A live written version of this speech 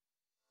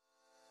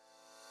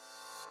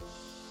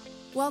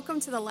Welcome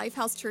to the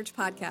Lifehouse Church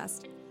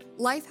podcast.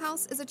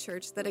 Lifehouse is a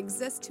church that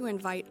exists to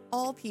invite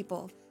all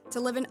people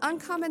to live an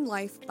uncommon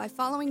life by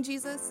following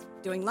Jesus,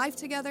 doing life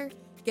together,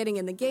 getting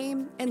in the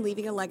game, and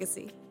leaving a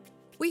legacy.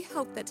 We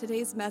hope that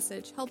today's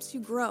message helps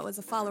you grow as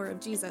a follower of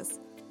Jesus,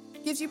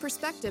 gives you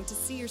perspective to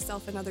see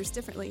yourself and others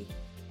differently,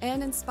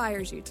 and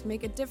inspires you to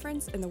make a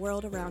difference in the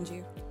world around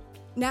you.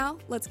 Now,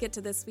 let's get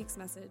to this week's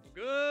message.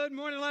 Good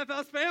morning,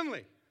 Lifehouse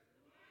family.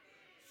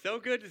 So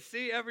good to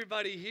see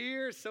everybody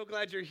here. So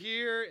glad you're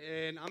here,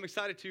 and I'm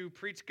excited to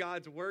preach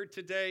God's word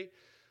today.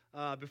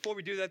 Before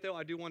we do that, though,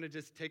 I do want to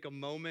just take a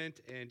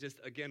moment and just,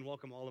 again,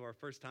 welcome all of our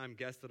first-time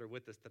guests that are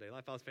with us today.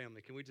 Lifehouse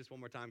family, can we just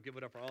one more time give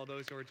it up for all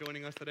those who are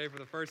joining us today for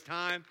the first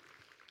time?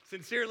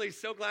 Sincerely,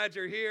 so glad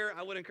you're here.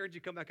 I would encourage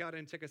you to come back out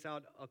and check us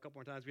out a couple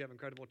more times. We have an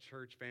incredible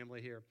church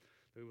family here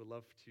that we would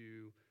love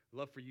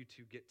for you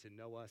to get to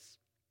know us.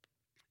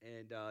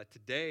 And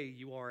today,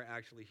 you are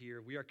actually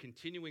here. We are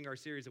continuing our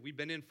series that we've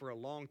been in for a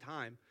long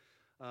time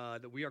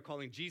that we are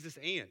calling Jesus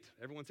and.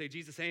 Everyone say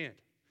Jesus and.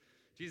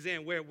 Jesus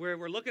and. Where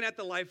we're looking at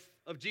the life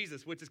of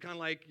Jesus, which is kind of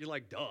like, you're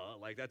like, duh,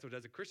 like that's what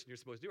as a Christian you're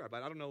supposed to do. Right?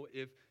 But I don't know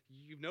if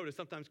you've noticed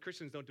sometimes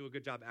Christians don't do a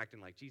good job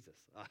acting like Jesus.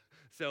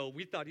 So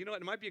we thought, you know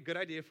what, it might be a good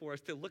idea for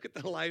us to look at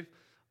the life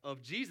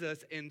of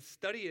Jesus and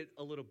study it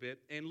a little bit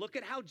and look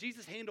at how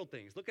Jesus handled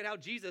things. Look at how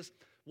Jesus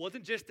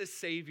wasn't just a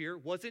savior,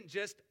 wasn't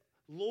just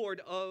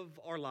Lord of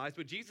our lives,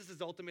 but Jesus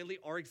is ultimately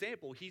our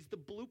example. He's the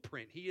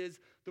blueprint. He is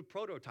the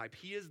prototype.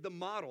 He is the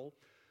model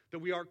that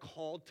we are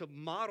called to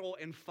model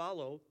and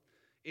follow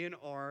in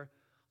our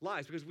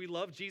lives because we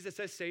love Jesus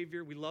as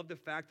Savior. We love the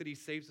fact that He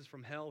saves us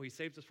from hell. He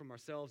saves us from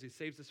ourselves. He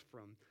saves us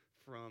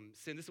from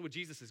sin. This is what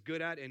Jesus is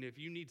good at, and if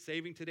you need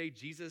saving today,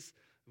 Jesus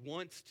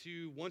wants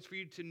for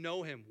you to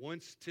know Him,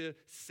 wants to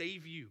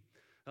save you.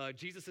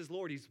 Jesus is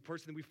Lord. He's the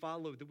person that we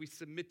follow, that we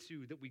submit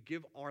to, that we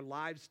give our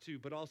lives to,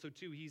 but also,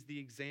 too, He's the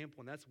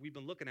example, and that's what we've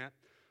been looking at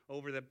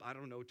over the,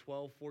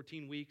 12,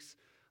 14 weeks.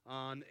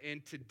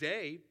 And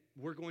today,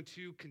 we're going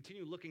to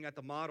continue looking at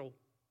the model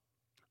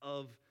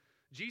of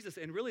Jesus,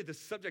 and really the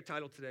subject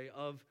title today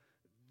of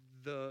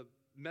the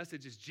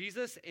message is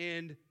Jesus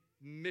and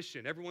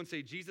Mission. Everyone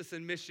say Jesus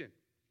and Mission.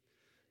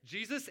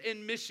 Jesus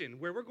and Mission,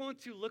 where we're going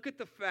to look at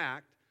the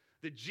fact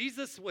that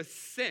Jesus was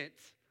sent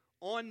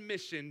on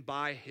mission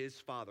by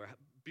His Father.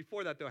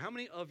 Before that, though, how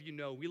many of you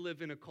know we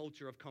live in a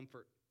culture of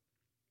comfort?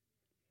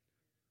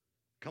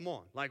 Come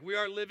on, like we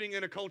are living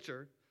in a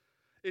culture.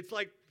 It's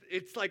like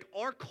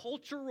our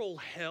cultural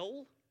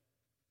hell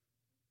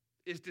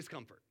is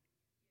discomfort.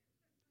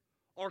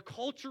 Our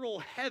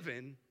cultural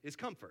heaven is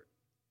comfort.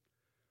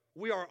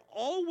 We are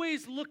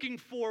always looking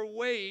for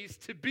ways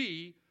to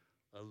be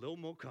a little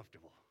more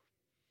comfortable.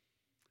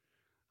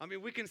 I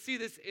mean, we can see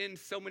this in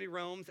so many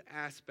realms,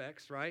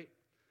 aspects, right?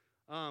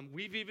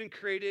 We've even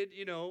created,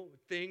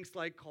 things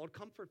like called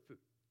comfort food.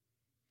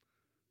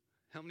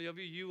 How many of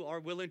you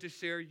are willing to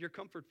share your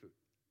comfort food?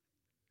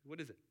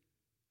 What is it?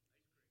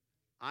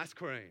 Ice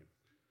cream.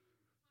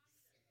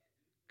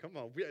 Come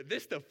on,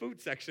 this is the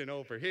food section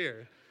over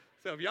here.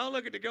 So if y'all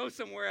looking to go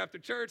somewhere after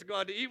church, go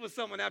out to eat with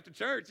someone after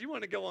church, you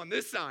want to go on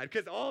this side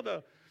because all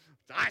the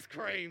ice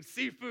cream,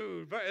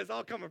 seafood, it's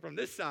all coming from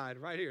this side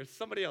right here.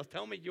 Somebody else,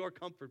 tell me your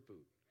comfort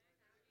food.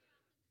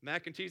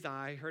 Mac and cheese,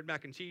 I heard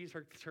mac and cheese,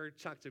 heard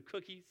chocolate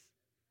cookies.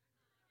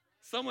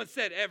 Someone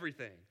said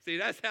everything. See,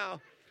 that's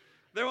how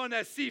they're on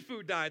that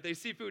seafood diet. They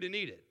seafood and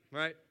eat it,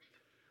 right?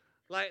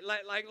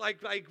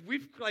 Like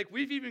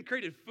we've even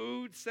created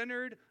food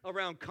centered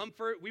around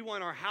comfort. We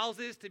want our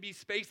houses to be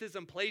spaces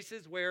and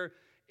places where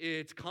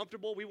it's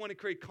comfortable. We want to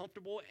create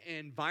comfortable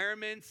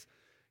environments,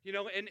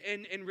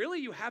 and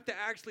really you have to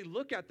actually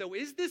look at, though,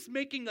 is this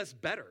making us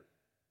better?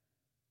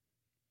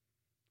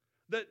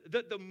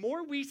 The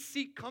more we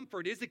seek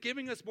comfort, is it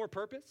giving us more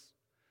purpose?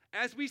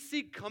 As we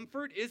seek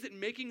comfort, is it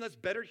making us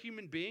better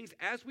human beings?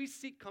 As we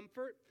seek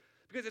comfort,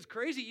 because it's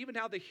crazy even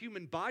how the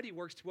human body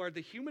works to where the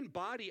human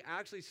body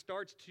actually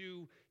starts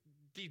to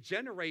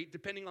degenerate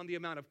depending on the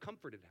amount of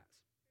comfort it has.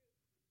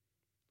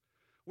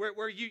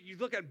 Where you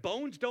look at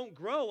bones don't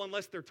grow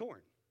unless they're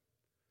torn.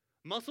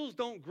 Muscles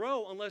don't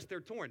grow unless they're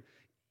torn.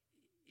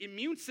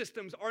 Immune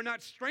systems are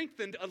not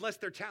strengthened unless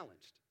they're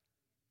challenged.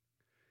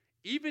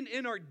 Even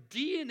in our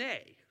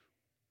DNA,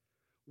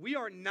 we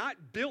are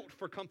not built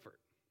for comfort.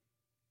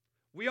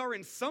 We are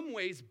in some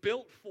ways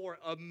built for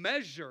a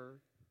measure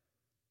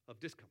of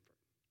discomfort.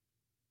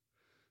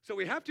 So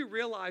we have to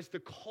realize the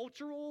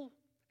cultural,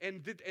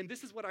 and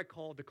this is what I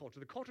call the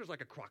culture. The culture is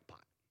like a crock pot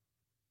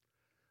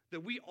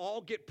that we all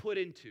get put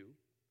into.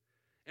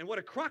 And what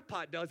a crock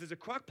pot does is a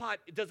crock pot,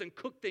 it doesn't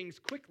cook things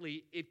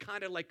quickly. It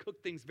kind of like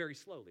cook things very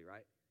slowly,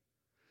 right?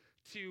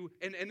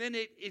 And then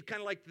it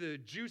kind of like the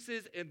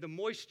juices and the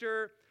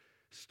moisture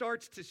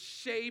starts to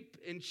shape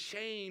and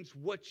change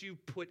what you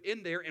put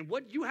in there. And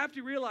what you have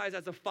to realize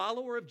as a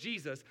follower of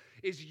Jesus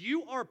is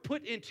you are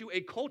put into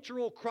a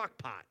cultural crock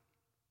pot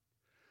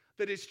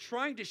that is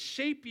trying to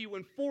shape you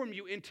and form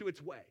you into its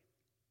way.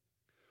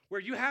 Where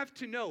you have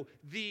to know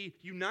the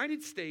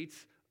United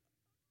States,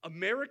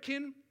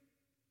 American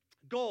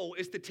goal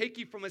is to take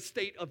you from a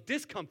state of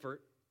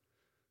discomfort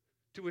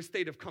to a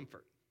state of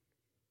comfort.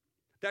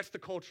 That's the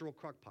cultural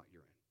crockpot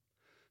you're in.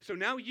 So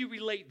now you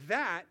relate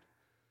that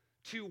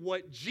to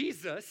what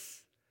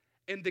Jesus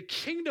and the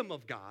kingdom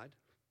of God,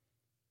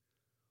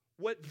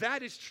 what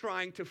that is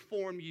trying to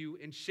form you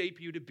and shape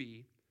you to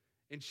be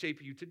and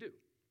shape you to do.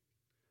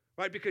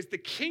 Right? Because the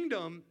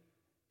kingdom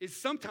is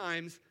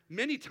sometimes,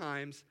 many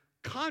times,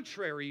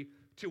 contrary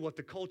to what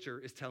the culture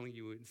is telling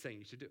you and saying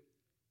you should do.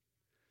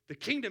 The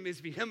kingdom is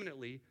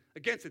vehemently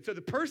against it. So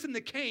the person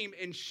that came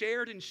and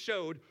shared and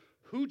showed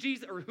who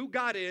Jesus or who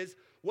God is,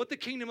 what the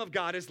kingdom of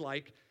God is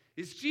like,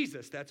 is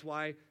Jesus. That's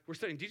why we're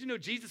studying. Did you know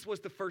Jesus was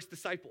the first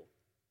disciple?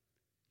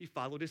 He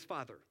followed his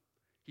Father.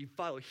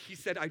 He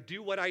said, I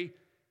do what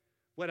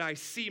I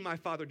see my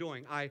Father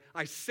doing.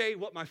 I say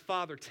what my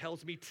Father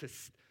tells me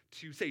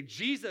to say.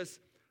 Jesus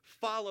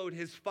followed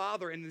his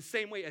Father, and in the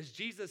same way as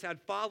Jesus had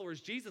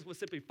followers, Jesus was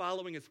simply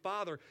following his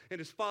Father,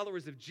 and as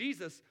followers of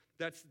Jesus,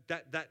 that's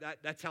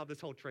how this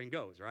whole train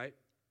goes, right?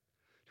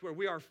 To where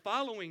we are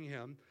following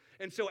him.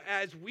 And so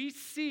as we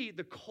see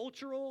the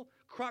cultural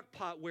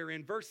crockpot we're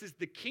in versus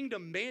the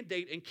kingdom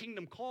mandate and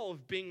kingdom call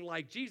of being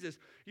like Jesus,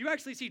 you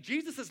actually see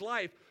Jesus'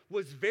 life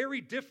was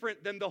very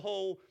different than the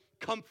whole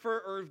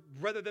comfort, or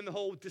rather than the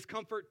whole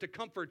discomfort to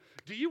comfort.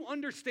 Do you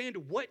understand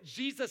what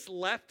Jesus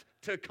left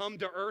to come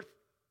to earth?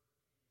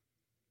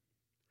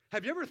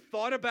 Have you ever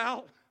thought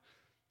about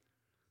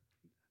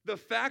the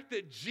fact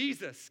that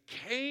Jesus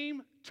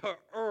came to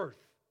earth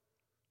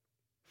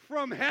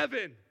from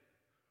heaven?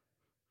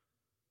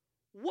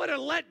 What a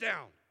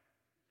letdown.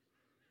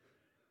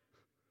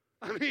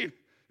 I mean,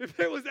 if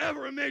there was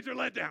ever a major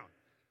letdown,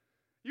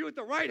 you at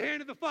the right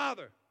hand of the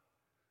Father,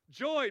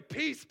 joy,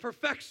 peace,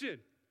 perfection,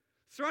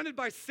 surrounded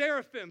by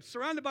seraphim,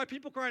 surrounded by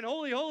people crying,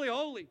 holy, holy,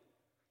 holy.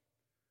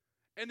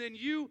 And then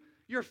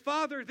your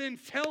Father then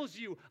tells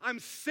you, I'm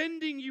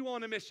sending you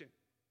on a mission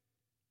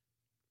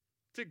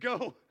to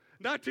go,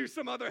 not to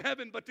some other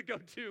heaven, but to go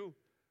to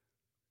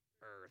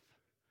earth.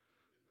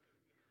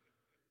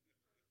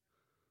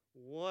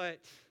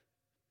 What?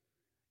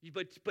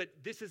 But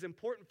this is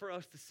important for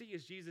us to see,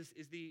 as Jesus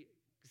is the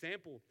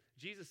example.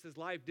 Jesus'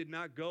 life did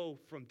not go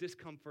from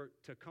discomfort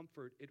to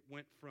comfort. It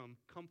went from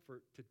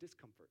comfort to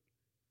discomfort.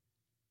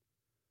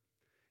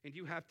 And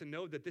you have to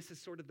know that this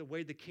is sort of the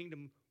way the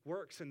kingdom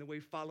works and the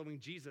way following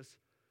Jesus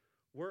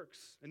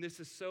works. And this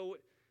is so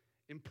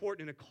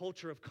important in a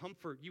culture of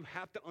comfort. You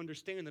have to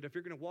understand that if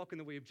you're going to walk in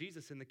the way of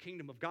Jesus in the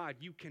kingdom of God,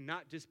 you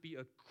cannot just be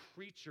a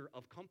creature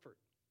of comfort.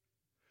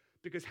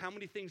 Because how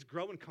many things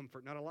grow in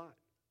comfort? Not a lot.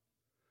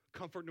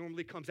 Comfort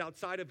normally comes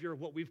outside of your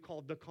what we've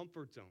called the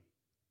comfort zone.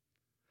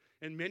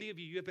 And many of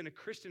you have been a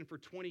Christian for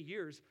 20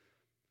 years,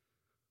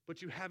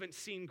 but you haven't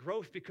seen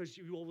growth because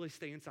you always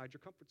stay inside your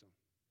comfort zone.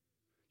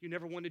 You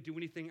never want to do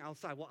anything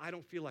outside. Well, I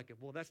don't feel like it.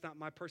 Well, that's not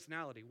my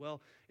personality.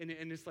 Well, and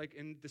it's like,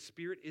 and the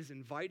Spirit is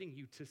inviting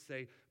you to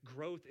say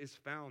growth is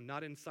found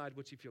not inside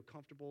what you feel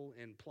comfortable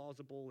and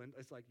plausible, and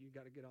it's like you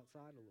got to get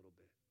outside a little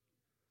bit.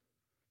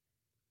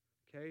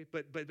 Okay,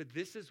 but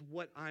this is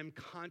what I'm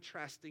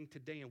contrasting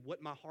today, and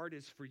what my heart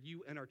is for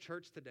you and our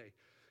church today,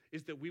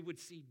 is that we would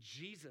see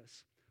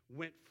Jesus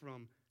went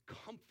from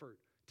comfort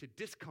to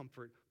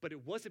discomfort, but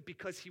it wasn't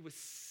because he was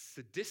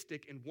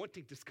sadistic and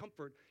wanting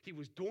discomfort. He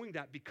was doing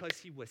that because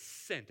he was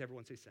sent.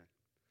 Everyone say sent.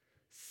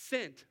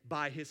 Sent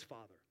by his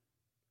Father.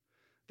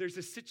 There's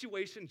a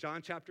situation,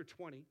 John chapter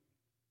 20,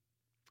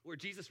 where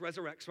Jesus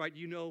resurrects, right?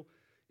 You know,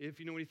 if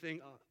you know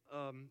anything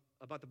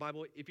about the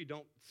Bible. If you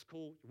don't, it's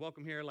cool. You're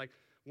welcome here. Like,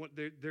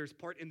 there's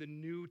part in the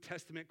New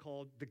Testament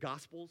called the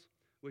Gospels,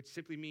 which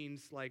simply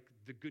means like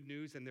the good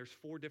news, and there's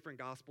 4 different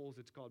Gospels.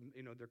 It's called,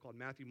 they're called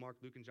Matthew, Mark,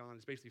 Luke, and John.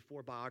 It's basically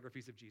 4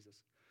 biographies of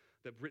Jesus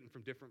that written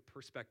from different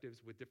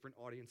perspectives with different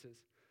audiences.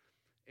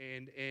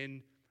 And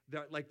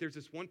there's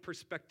this one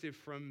perspective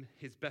from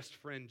his best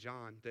friend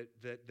John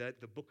that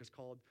the book is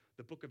called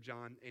the Book of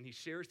John, and he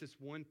shares this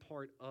one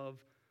part of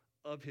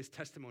his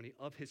testimony,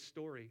 of his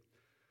story,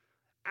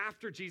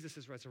 after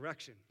Jesus'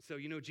 resurrection. So,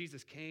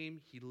 Jesus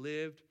came, he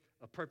lived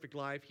a perfect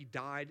life, he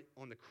died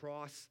on the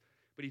cross,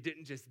 but he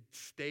didn't just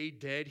stay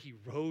dead, he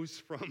rose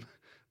from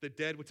the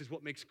dead, which is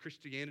what makes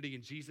Christianity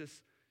and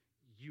Jesus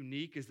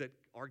unique, is that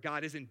our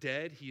God isn't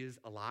dead, he is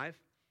alive.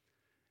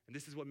 And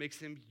this is what makes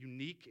him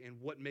unique and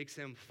what makes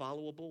him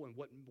followable and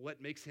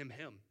what makes him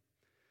him.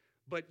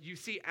 But you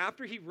see,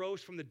 after he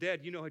rose from the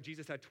dead, you know how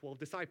Jesus had 12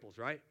 disciples,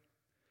 right?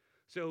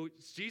 So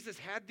Jesus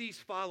had these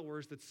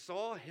followers that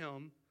saw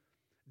him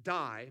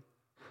die,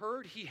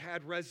 heard he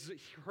had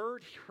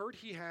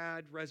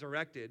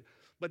resurrected,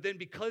 but then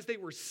because they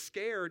were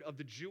scared of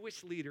the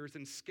Jewish leaders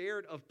and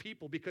scared of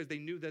people because they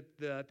knew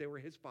that they were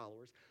his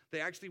followers,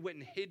 they actually went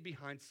and hid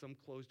behind some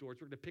closed doors.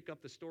 We're going to pick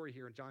up the story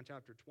here in John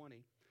chapter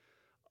 20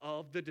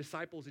 of the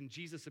disciples and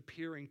Jesus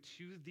appearing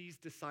to these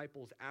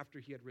disciples after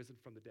he had risen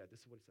from the dead.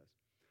 This is what it says.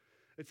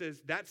 It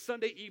says, that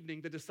Sunday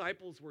evening, the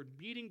disciples were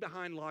meeting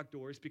behind locked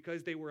doors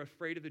because they were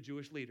afraid of the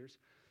Jewish leaders.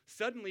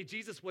 Suddenly,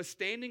 Jesus was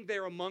standing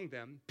there among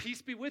them.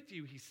 Peace be with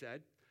you, he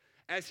said.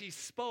 As he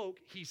spoke,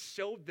 he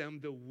showed them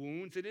the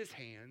wounds in his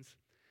hands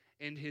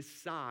and his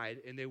side,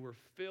 and they were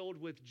filled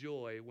with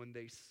joy when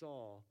they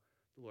saw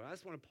the Lord. I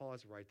just want to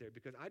pause right there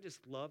because I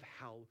just love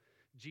how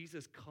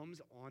Jesus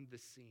comes on the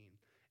scene.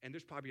 And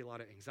there's probably a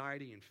lot of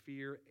anxiety and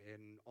fear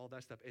and all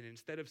that stuff. And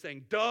instead of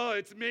saying, duh,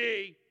 it's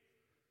me,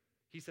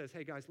 he says,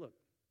 hey, guys, look,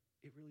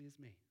 it really is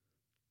me.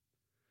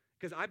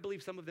 Because I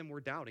believe some of them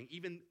were doubting.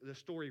 Even the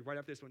story right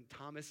after this, when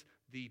Thomas,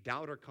 the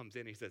doubter, comes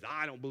in, he says,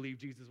 I don't believe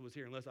Jesus was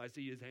here unless I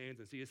see his hands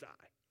and see his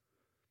eye.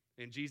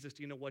 And Jesus,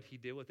 do you know what he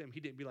did with him? He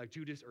didn't be like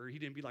Judas, or he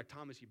didn't be like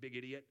Thomas, you big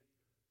idiot.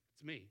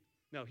 It's me.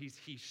 No, he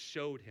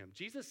showed him.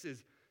 Jesus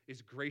is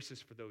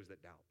gracious for those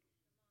that doubt.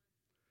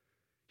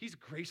 He's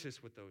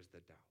gracious with those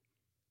that doubt.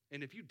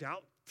 And if you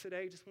doubt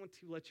today, just want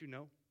to let you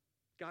know,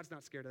 God's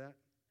not scared of that.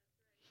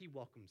 He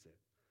welcomes it.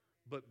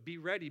 But be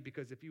ready,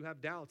 because if you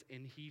have doubts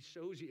and he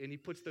shows you and he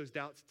puts those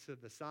doubts to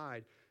the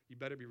side, you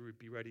better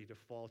be ready to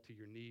fall to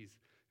your knees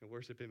and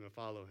worship him and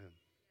follow him.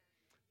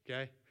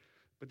 Okay?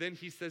 But then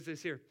he says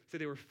this here. So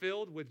they were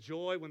filled with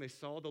joy when they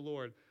saw the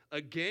Lord.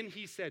 Again,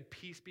 he said,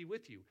 peace be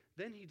with you.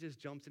 Then he just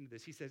jumps into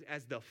this. He says,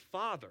 as the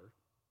Father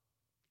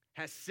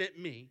has sent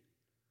me,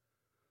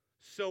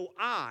 so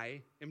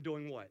I am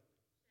doing what?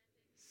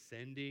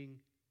 Sending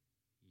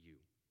you.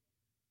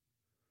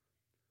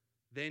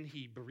 Then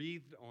he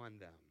breathed on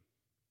them.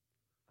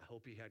 I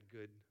hope he had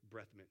good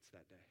breath mints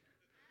that day.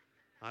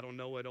 I don't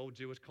know what old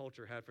Jewish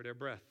culture had for their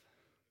breath.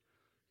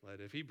 But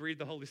if he breathed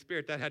the Holy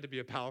Spirit, that had to be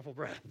a powerful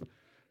breath.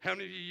 How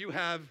many of you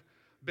have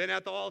been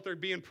at the altar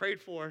being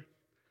prayed for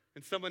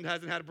and someone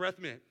hasn't had a breath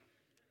mint?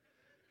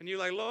 And you're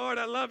like, Lord,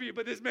 I love you,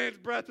 but this man's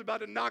breath is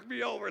about to knock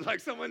me over. Like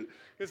someone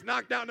is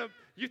knocked down.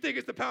 You think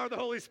it's the power of the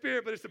Holy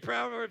Spirit, but it's the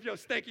power of your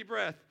stanky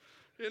breath.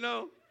 You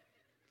know?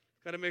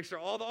 Got to make sure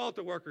all the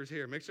altar workers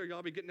here, make sure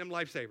y'all be getting them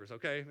lifesavers,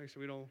 okay? Make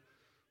sure we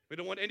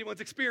don't want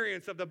anyone's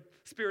experience of the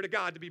Spirit of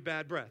God to be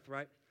bad breath,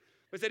 right?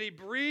 But said he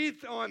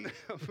breathed on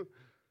them,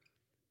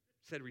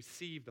 said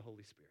receive the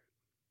Holy Spirit.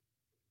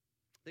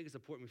 I think it's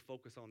important we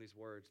focus on these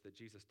words that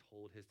Jesus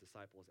told his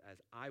disciples, as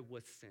I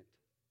was sent,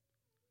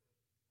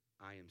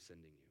 I am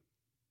sending you.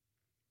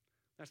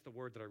 That's the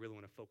word that I really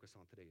want to focus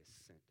on today, is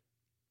sent.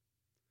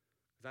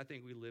 Because I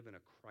think we live in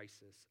a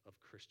crisis of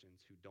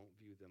Christians who don't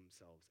view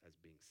themselves as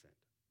being sent.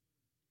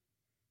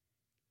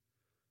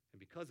 And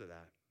because of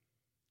that,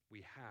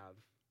 we have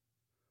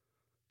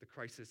the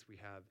crisis we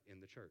have in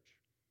the church,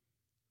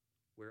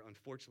 where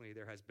unfortunately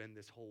there has been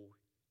this whole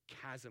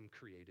chasm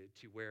created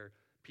to where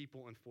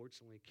people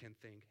unfortunately can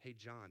think, hey,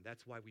 John,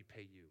 that's why we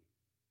pay you.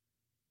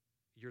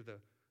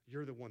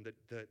 You're the one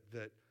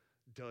that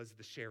does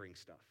the sharing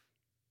stuff.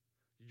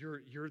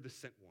 You're the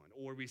sent one.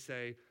 Or we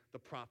say the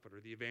prophet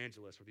or the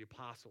evangelist or the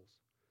apostles,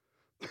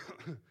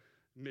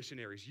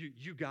 missionaries.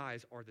 You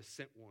guys are the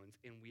sent ones,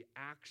 and we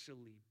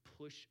actually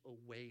push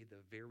away the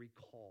very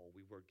call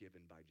we were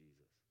given by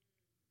Jesus.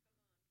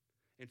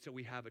 And so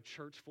we have a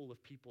church full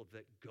of people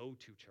that go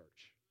to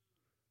church,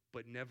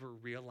 but never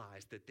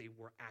realized that they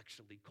were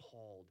actually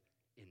called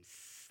and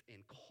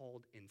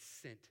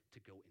sent to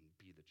go and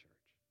be the church.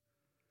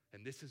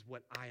 And this is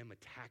what I am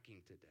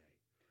attacking today.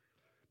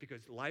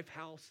 Because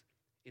Lifehouse,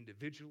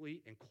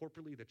 individually and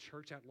corporately, the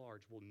church at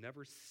large, will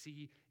never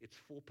see its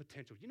full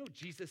potential. You know,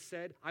 Jesus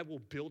said, I will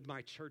build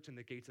my church and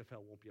the gates of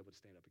hell won't be able to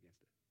stand up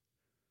against it.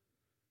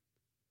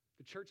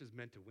 The church is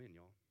meant to win,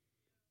 y'all.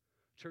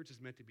 Church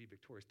is meant to be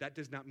victorious. That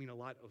does not mean a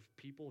lot of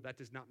people. That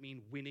does not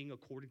mean winning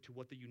according to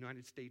what the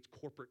United States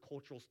corporate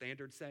cultural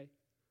standards say.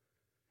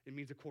 It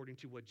means according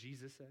to what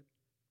Jesus said.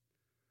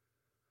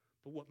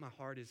 But what my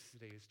heart is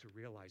today is to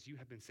realize you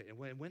have been sent. And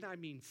when I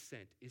mean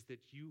sent, is that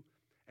you,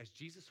 as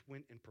Jesus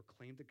went and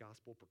proclaimed the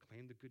gospel,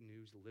 proclaimed the good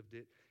news, lived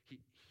it, he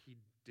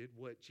did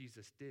what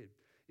Jesus did,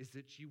 is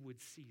that you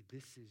would see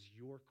this is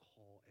your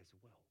call as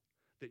well.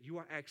 That you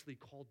are actually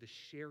called to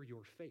share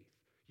your faith.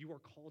 You are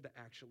called to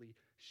actually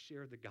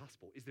share the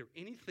gospel. Is there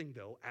anything,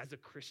 though, as a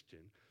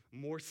Christian,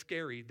 more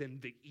scary than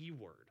the E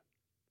word?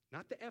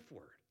 Not the F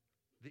word,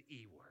 the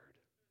E word.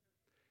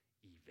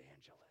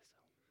 Evangelism.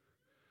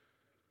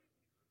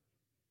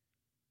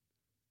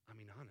 I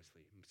mean,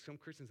 honestly, some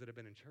Christians that have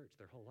been in church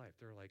their whole life,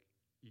 they're like,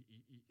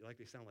 like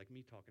they sound like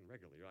me talking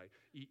regularly, right?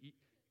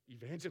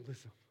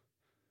 Evangelism.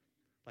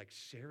 Like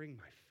sharing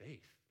my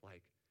faith.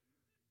 Like,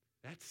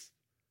 that's,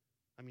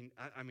 I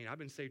mean, I've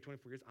been saved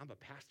 24 years. I'm a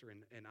pastor,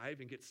 and I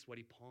even get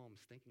sweaty palms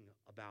thinking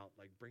about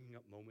like bringing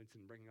up moments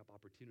and bringing up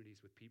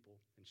opportunities with people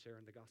and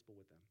sharing the gospel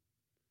with them.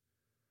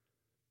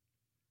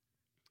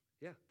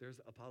 Yeah, there's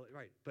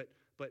right, but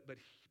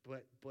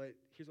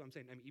here's what I'm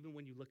saying. I mean, even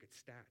when you look at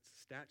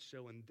stats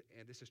show, and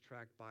this is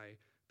tracked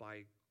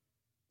by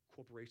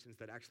corporations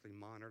that actually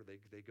monitor.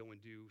 They go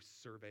and do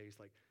surveys.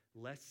 Like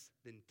less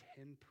than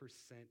 10%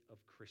 of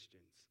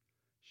Christians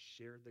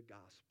share the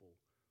gospel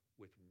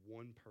with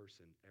one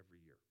person every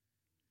year.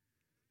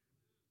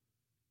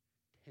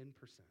 10%.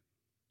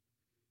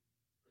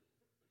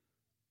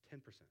 10%.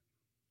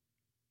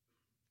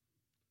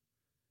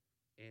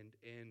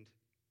 And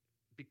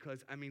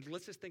because, I mean,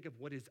 let's just think of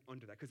what is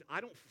under that. Because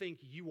I don't think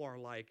you are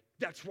like,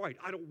 that's right,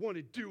 I don't want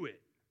to do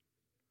it.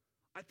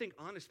 I think,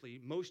 honestly,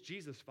 most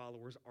Jesus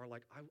followers are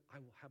like, I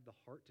will have the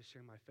heart to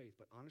share my faith,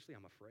 but honestly,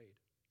 I'm afraid.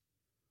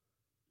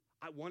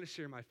 I want to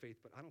share my faith,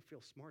 but I don't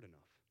feel smart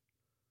enough.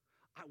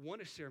 I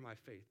want to share my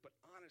faith, but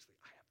honestly,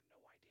 I have no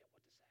idea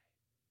what to say.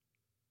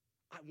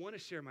 I want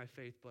to share my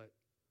faith, but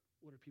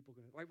what are people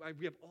going to...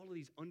 We have all of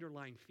these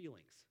underlying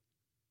feelings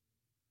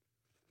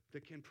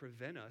that can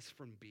prevent us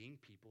from being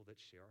people that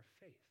share our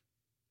faith.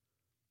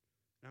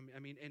 I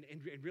mean,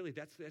 really,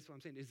 that's what I'm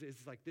saying,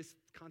 is like this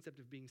concept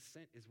of being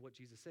sent is what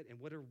Jesus said. And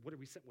what are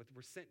we sent with?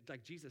 We're sent,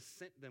 like Jesus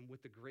sent them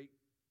with the Great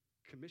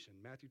Commission,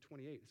 Matthew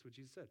 28. That's what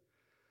Jesus said.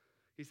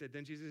 He said,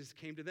 then Jesus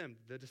came to them,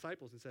 the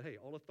disciples, and said, hey,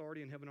 all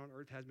authority in heaven and on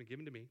earth has been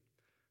given to me.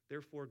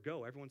 Therefore,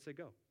 go. Everyone say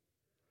go.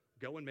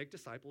 Go and make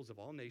disciples of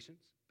all nations,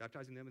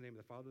 baptizing them in the name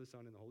of the Father, the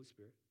Son, and the Holy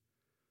Spirit,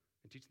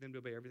 and teaching them to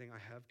obey everything I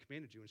have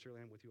commanded you, and surely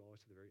I am with you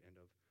always to the very end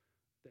of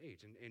the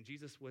age. And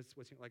Jesus was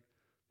like,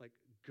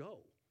 go.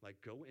 Like,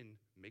 go and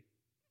make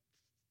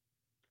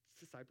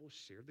disciples,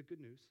 share the good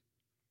news.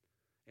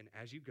 And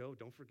as you go,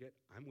 don't forget,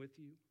 I'm with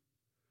you.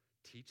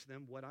 Teach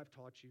them what I've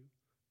taught you.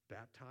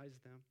 Baptize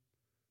them.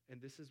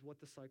 And this is what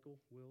the cycle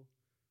will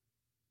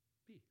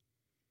be.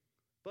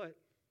 But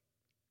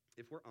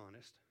if we're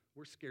honest,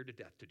 we're scared to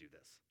death to do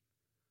this.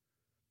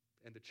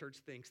 And the church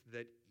thinks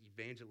that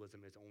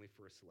evangelism is only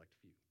for a select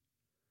few.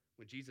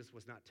 When Jesus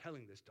was not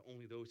telling this to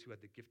only those who had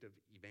the gift of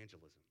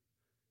evangelism,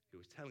 he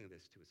was telling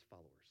this to his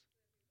followers.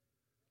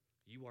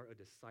 You are a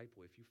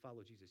disciple. If you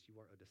follow Jesus, you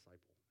are a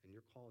disciple. And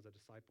your call as a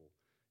disciple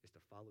is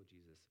to follow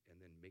Jesus and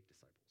then make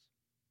disciples.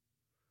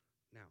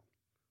 Now,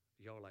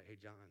 y'all are like, hey,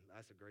 John,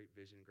 that's a great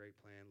vision, great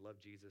plan. Love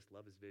Jesus,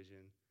 love his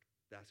vision.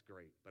 That's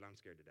great, but I'm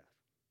scared to death.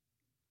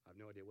 I have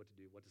no idea what to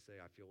do, what to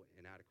say. I feel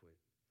inadequate.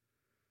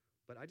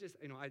 But I just,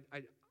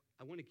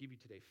 I want to give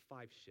you today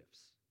 5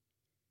 shifts.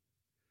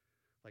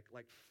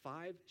 Like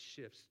 5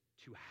 shifts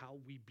to how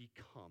we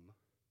become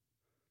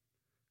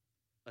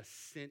a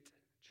sent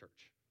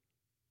church.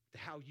 To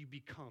how you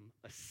become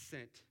a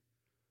sent.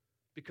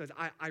 Because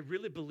I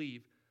really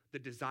believe the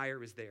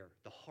desire is there.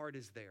 The heart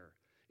is there.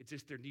 It's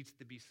just there needs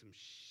to be some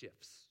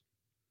shifts.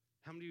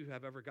 How many of you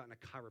have ever gotten a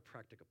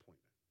chiropractic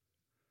appointment?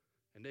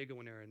 And they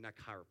go in there and the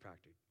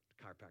chiropractor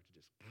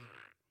just...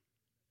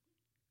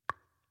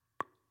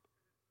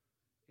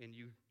 And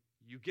you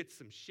get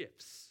some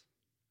shifts.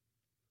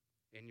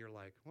 And you're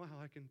like, wow,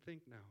 I can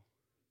think now.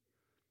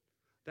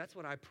 That's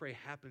what I pray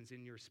happens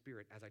in your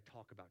spirit as I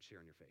talk about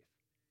sharing your faith.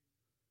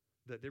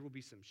 That there will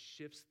be some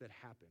shifts that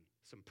happen,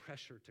 some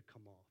pressure to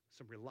come off,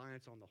 some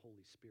reliance on the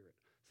Holy Spirit,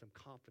 some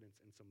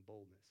confidence and some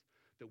boldness,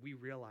 that we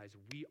realize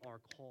we are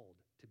called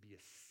to be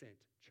a sent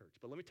church.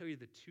 But let me tell you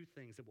the 2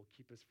 things that will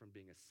keep us from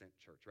being a sent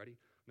church. Ready?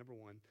 Number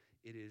 1,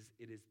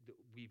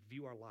 we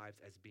view our lives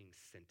as being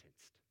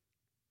sentenced.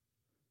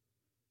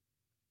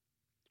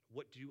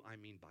 What do I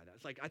mean by that?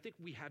 It's like I think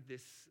we have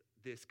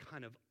this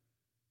kind of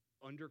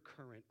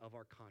undercurrent of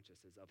our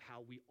consciousness of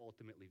how we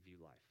ultimately view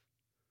life,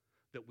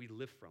 that we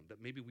live from,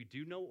 that maybe we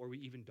do know or we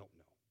even don't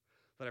know.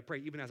 But I pray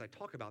even as I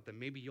talk about them,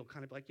 maybe you'll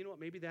kind of be like, you know what,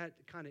 maybe that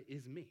kind of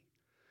is me.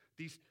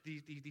 These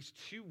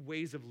 2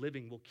 ways of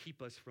living will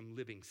keep us from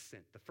living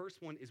sent. The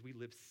first one is we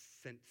live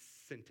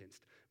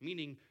sentenced,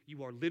 meaning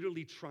you are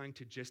literally trying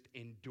to just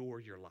endure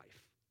your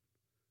life.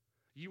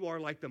 You are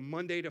like the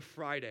Monday to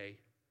Friday,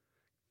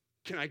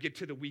 can I get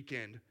to the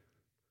weekend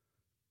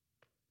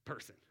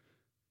person.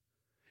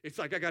 It's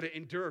like I got to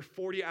endure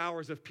 40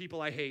 hours of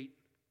people I hate,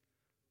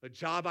 a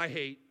job I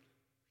hate,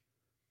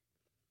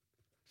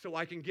 so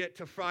I can get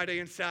to Friday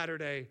and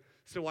Saturday,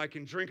 so I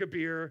can drink a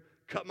beer,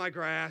 cut my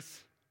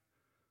grass,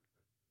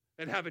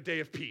 and have a day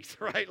of peace,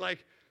 right?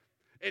 Like,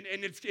 and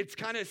it's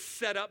kind of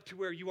set up to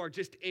where you are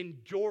just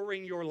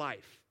enduring your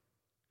life,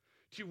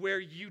 to where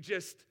you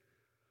just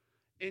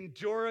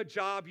endure a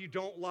job you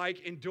don't like,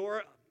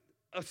 endure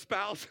a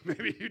spouse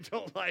maybe you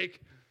don't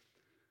like,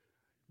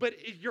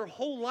 but your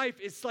whole life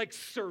is like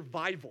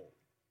survival,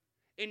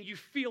 and you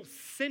feel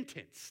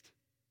sentenced.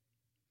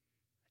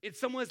 It's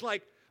someone's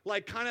like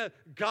kind of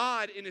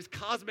God in his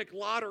cosmic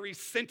lottery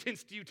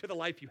sentenced you to the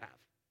life you have.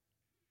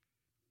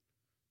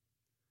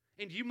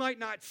 And you might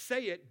not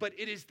say it, but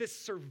it is this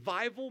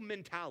survival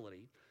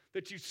mentality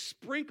that you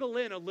sprinkle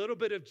in a little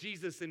bit of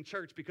Jesus in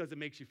church because it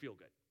makes you feel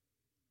good.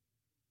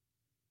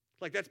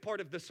 Like that's part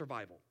of the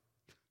survival.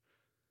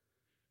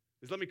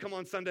 Is let me come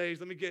on Sundays,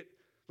 let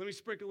me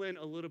sprinkle in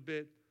a little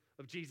bit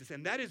of Jesus.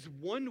 And that is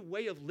one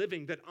way of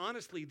living that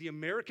honestly the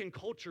American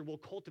culture will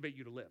cultivate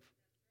you to live.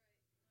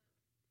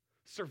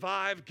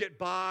 Survive, get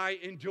by,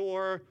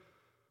 endure.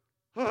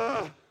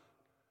 And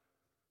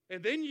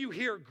then you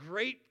hear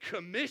Great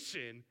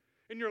Commission,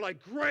 and you're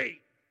like,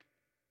 great.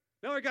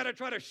 Now I got to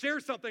try to share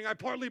something I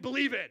partly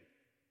believe in.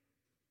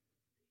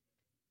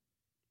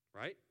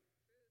 Right?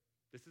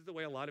 This is the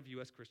way a lot of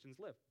U.S. Christians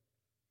live,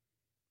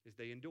 is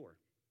they endure.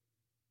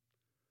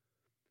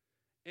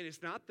 And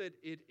it's not that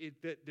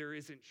that there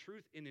isn't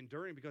truth in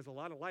enduring, because a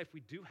lot of life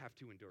we do have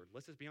to endure.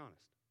 Let's just be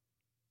honest.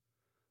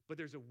 But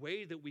there's a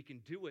way that we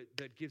can do it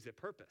that gives it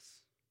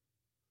purpose.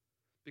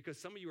 Because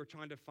some of you are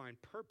trying to find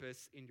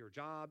purpose in your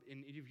job,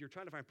 and if you're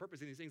trying to find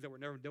purpose in these things that were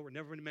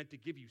never meant to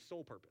give you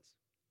soul purpose.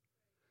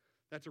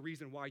 That's a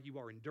reason why you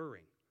are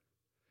enduring,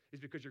 is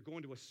because you're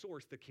going to a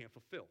source that can't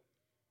fulfill.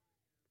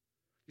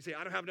 You say,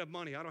 I don't have enough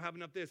money. I don't have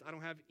enough this. I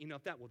don't have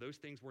enough that. Well, those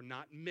things were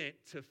not meant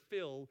to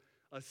fill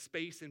a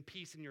space and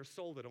peace in your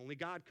soul that only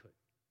God could.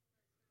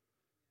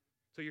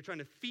 So you're trying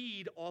to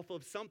feed off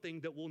of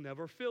something that will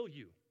never fill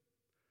you.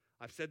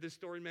 I've said this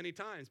story many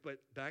times, but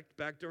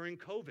back during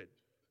COVID,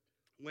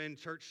 when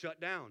church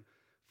shut down,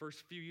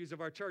 first few years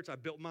of our church, I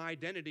built my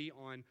identity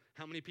on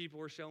how many people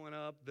were showing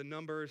up, the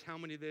numbers, how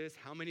many this,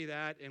 how many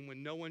that, and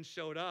when no one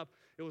showed up,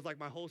 it was like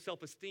my whole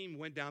self-esteem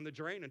went down the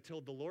drain until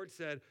the Lord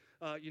said,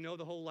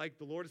 the whole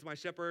the Lord is my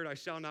shepherd, I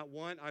shall not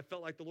want. I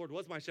felt like the Lord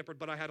was my shepherd,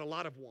 but I had a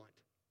lot of want.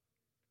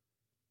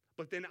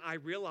 But then I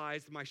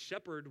realized my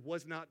shepherd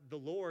was not the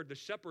Lord. The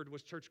shepherd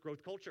was church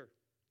growth culture.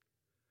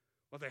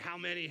 I was like, how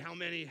many?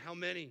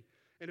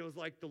 And it was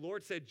like the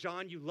Lord said,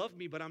 John, you love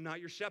me, but I'm not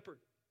your shepherd.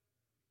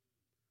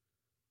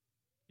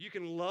 You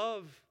can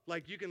love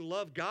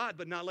God,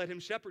 but not let him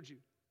shepherd you.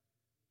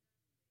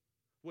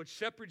 What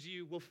shepherds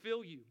you will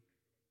fill you.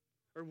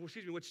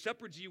 What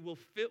shepherds you will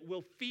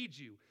feed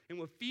you. And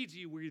what feeds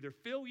you will either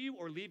fill you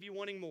or leave you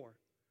wanting more.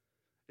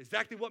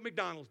 Exactly what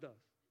McDonald's does.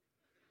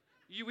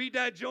 You eat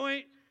that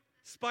joint,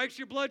 spikes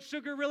your blood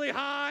sugar really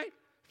high.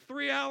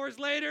 3 hours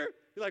later,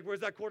 you're like, where's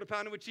that quarter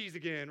pounder with cheese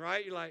again,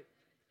 right? You're like,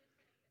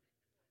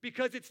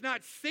 because it's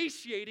not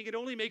satiating, it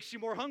only makes you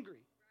more hungry.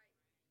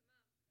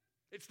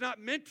 It's not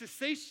meant to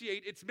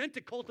satiate, it's meant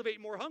to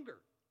cultivate more hunger.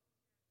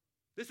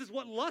 This is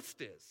what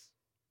lust is.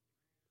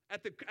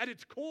 At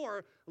its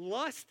core,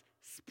 lust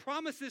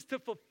promises to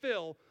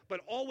fulfill, but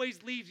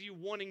always leaves you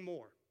wanting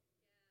more.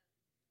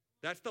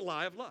 That's the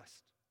lie of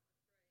lust.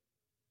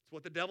 It's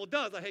what the devil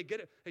does. Like, hey, get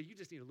it. Hey, you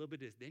just need a little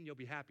bit of this, then you'll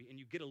be happy. And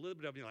you get a little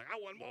bit of it, and you're like, I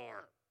want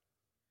more.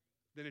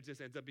 Then it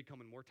just ends up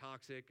becoming more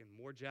toxic and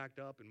more jacked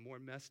up and more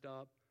messed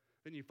up.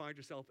 Then you find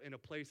yourself in a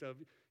place of,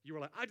 you were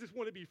like, I just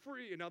want to be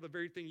free. And now the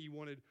very thing you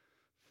wanted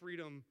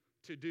freedom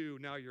to do,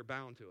 now you're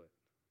bound to it.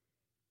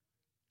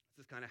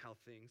 This is kind of how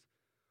things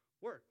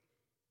work.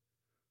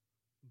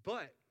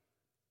 But,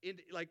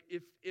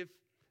 if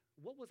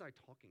what was I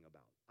talking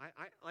about?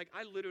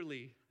 I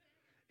literally,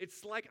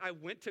 it's like I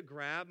went to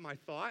grab my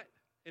thought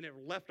and it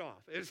left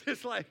off. It's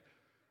just like,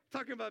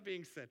 talking about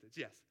being sentenced,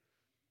 yes.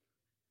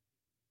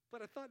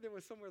 But I thought there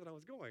was somewhere that I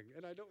was going,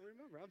 and I don't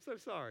remember. I'm so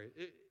sorry.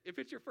 If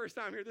it's your first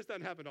time here, this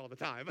doesn't happen all the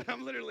time, but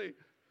I'm literally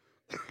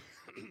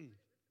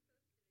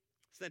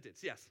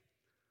sentenced, yes.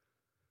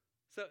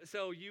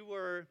 So you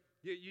were,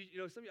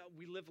 some of y'all,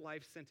 we live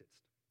life sentenced.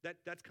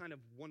 That's kind of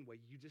one way,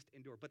 you just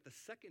endure. But the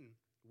second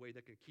way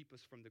that can keep us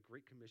from the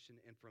Great Commission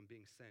and from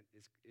being sent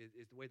is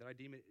the way that I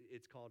deem it.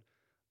 It's called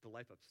the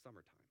life of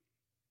summertime,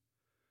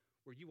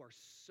 where you are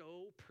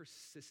so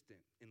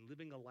persistent in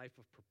living a life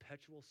of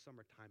perpetual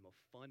summertime of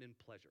fun and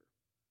pleasure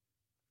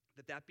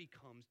that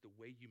becomes the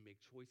way you make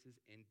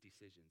choices and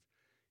decisions,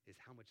 is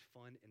how much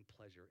fun and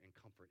pleasure and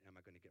comfort am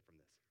I going to get from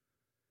this?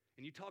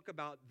 And you talk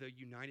about the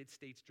United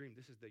States dream.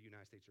 This is the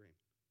United States dream.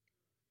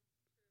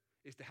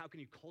 Is to how can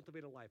you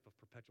cultivate a life of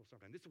perpetual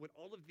summertime. This is what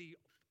all of the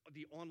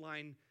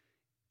online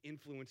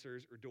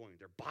influencers are doing.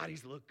 Their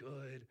bodies look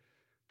good.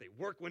 They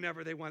work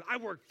whenever they want. I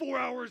work 4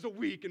 hours a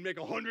week and make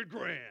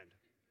 $100,000.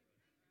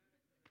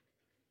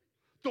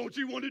 Don't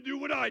you want to do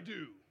what I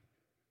do?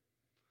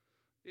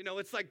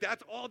 It's like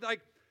that's all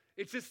like,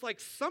 it's just like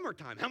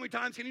summertime. How many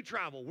times can you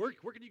travel? Where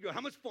can you go?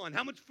 How much fun?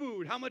 How much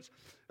food? How much,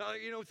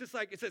 it's just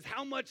like, it says,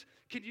 how much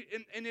can you,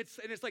 and it's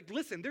like,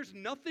 listen, there's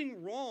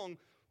nothing wrong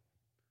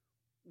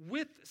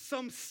with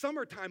some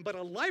summertime, but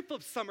a life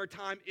of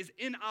summertime is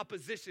in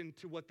opposition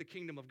to what the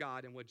kingdom of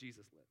God and what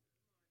Jesus lived.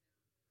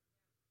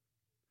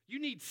 You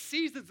need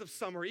seasons of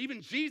summer. Even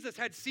Jesus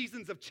had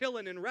seasons of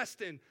chilling and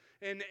resting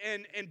and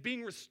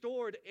being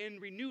restored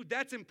and renewed.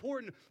 That's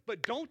important,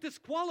 but don't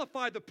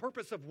disqualify the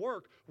purpose of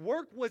work.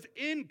 Work was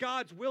in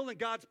God's will and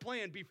God's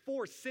plan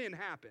before sin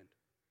happened.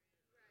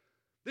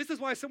 This is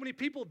why so many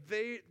people,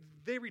 they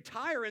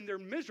retire and they're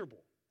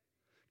miserable.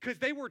 Because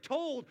they were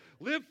told,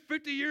 live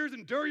 50 years,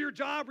 endure your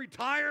job,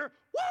 retire,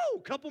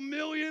 couple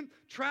million,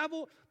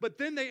 travel. But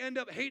then they end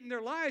up hating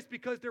their lives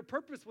because their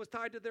purpose was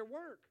tied to their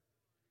work,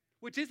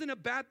 which isn't a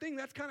bad thing.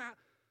 That's kind of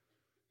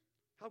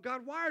how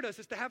God wired us,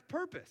 is to have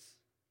purpose.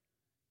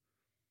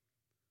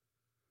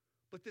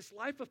 But this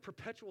life of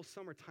perpetual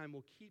summertime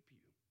will keep you.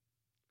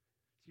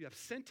 So you have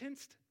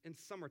sentenced and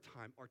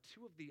summertime are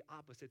two of the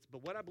opposites.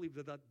 But what I believe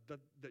that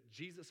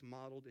Jesus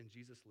modeled and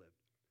Jesus lived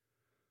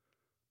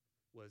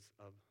was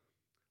a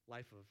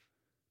life of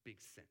being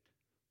sent,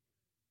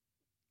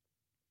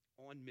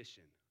 on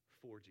mission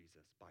for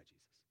Jesus, by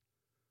Jesus.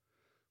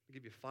 I'll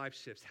give you 5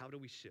 shifts. How do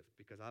we shift?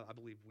 Because I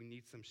believe we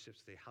need some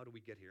shifts today. How do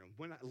we get here? And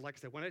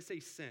when I say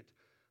sent,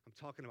 I'm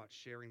talking about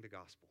sharing the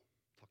gospel.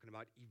 I'm talking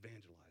about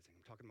evangelizing.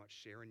 I'm talking about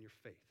sharing your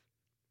faith.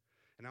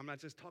 And I'm not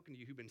just talking to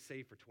you who've been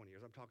saved for 20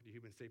 years. I'm talking to you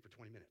who've been saved for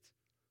 20 minutes,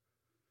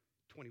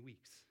 20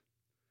 weeks.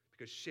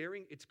 Because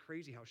sharing, it's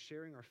crazy how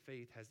sharing our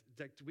faith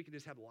we can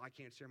just have, I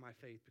can't share my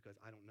faith because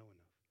I don't know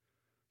enough.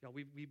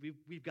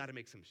 We've got to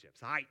make some shifts.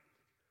 I'll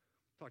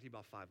talk to you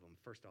about 5 of them.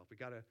 First off, we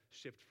got to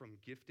shift from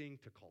gifting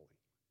to calling.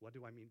 What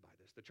do I mean by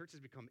this? The church has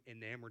become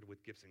enamored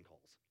with gifts and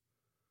calls.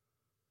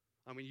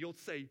 I mean, you'll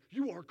say,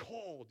 you are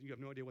called. You have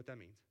no idea what that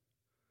means.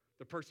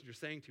 The person you're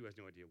saying to has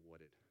no idea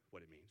what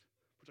it means.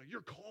 It's like,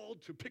 you're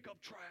called to pick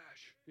up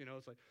trash. You know,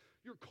 it's like,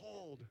 you're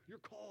called.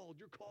 You've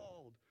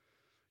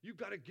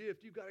got a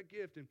gift.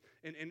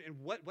 And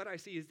what I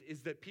see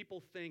is that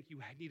people think you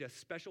need a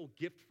special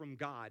gift from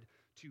God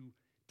to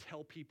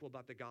tell people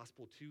about the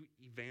gospel, to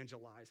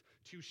evangelize,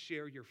 to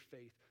share your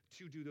faith,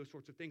 to do those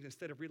sorts of things,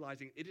 instead of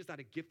realizing it is not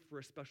a gift for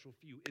a special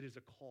few. It is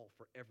a call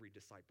for every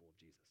disciple of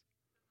Jesus.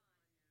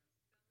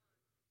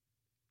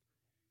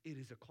 It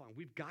is a call. And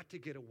we've got to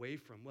get away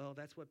from, well,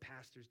 that's what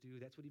pastors do.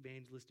 That's what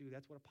evangelists do.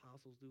 That's what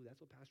apostles do.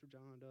 That's what Pastor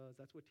John does.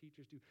 That's what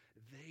teachers do.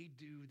 They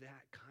do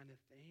that kind of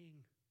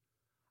thing.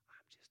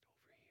 I'm just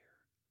over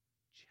here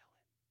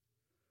chilling.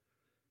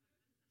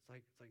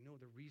 It's like no,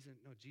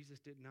 Jesus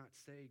did not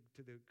say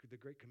to the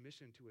Great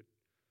Commission to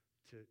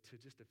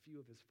just a few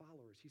of his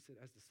followers. He said,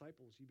 as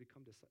disciples, you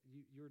become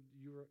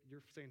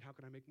you're saying, how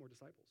can I make more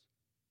disciples?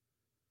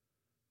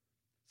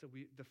 So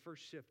the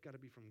first shift got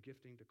to be from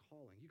gifting to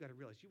calling. You got to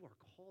realize you are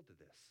called to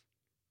this.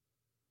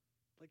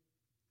 Like,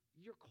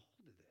 you're called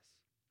to this.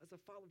 As a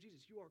follower of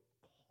Jesus, you are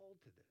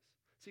called to this.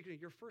 See,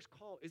 your first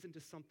call isn't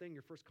to something,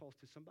 your first call is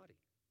to somebody.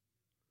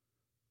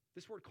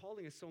 This word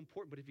calling is so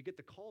important, but if you get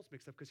the calls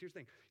mixed up, because here's the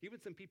thing,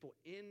 even some people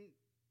in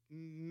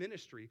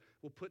ministry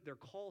will put their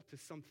call to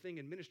something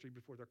in ministry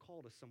before their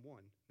call to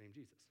someone named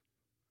Jesus.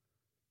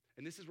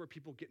 And this is where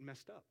people get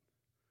messed up.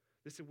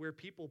 This is where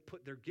people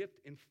put their gift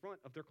in front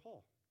of their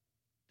call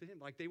to him.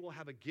 Like, they will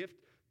have a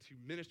gift to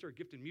minister, a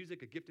gift in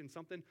music, a gift in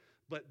something,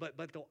 but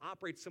they'll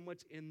operate so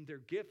much in their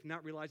gift,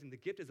 not realizing the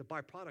gift is a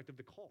byproduct of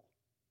the call.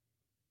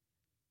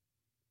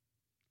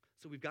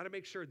 So we've got to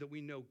make sure that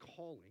we know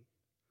calling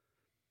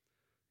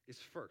is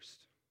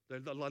first.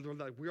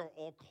 We are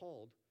all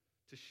called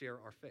to share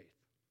our faith,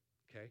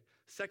 okay?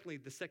 Secondly,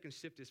 the second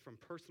shift is from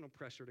personal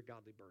pressure to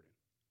godly burden.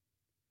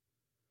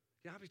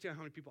 You know, obviously, how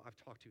many people I've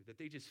talked to that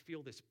they just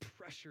feel this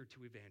pressure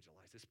to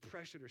evangelize, this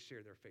pressure to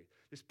share their faith,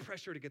 this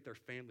pressure to get their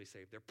family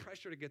saved, their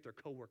pressure to get their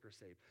coworkers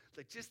saved,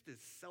 like just this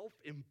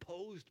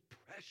self-imposed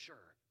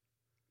pressure.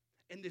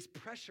 And this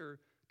pressure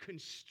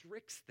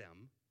constricts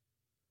them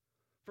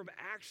from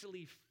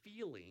actually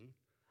feeling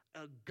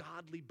a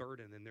godly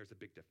burden, and there's a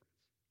big difference.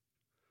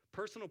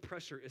 Personal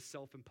pressure is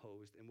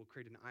self-imposed and will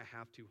create an I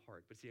have to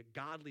heart. But see, a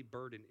godly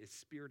burden is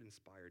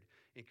spirit-inspired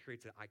and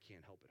creates an I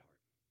can't help it heart.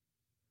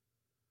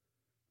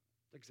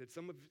 Like I said,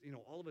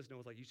 all of us know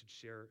it's like you should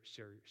share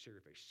your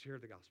faith, share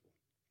the gospel.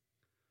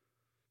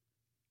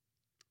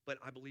 But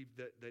I believe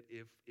that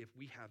if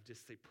we have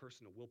just, say,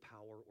 personal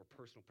willpower or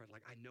personal pressure,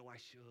 like I know I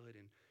should,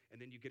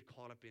 and then you get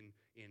caught up in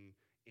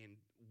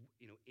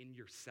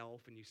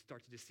yourself, and you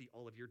start to just see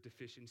all of your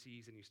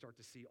deficiencies, and you start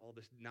to see all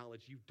this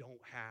knowledge you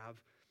don't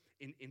have.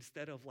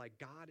 Instead of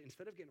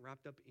getting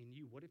wrapped up in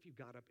you, what if you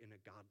got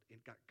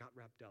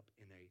wrapped up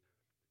in a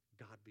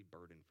godly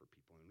burden for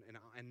people? And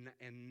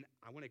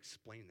I want to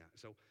explain that.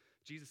 So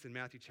Jesus in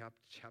Matthew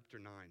chapter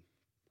 9,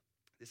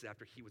 this is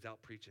after he was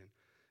out preaching.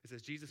 It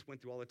says, Jesus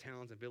went through all the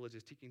towns and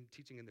villages,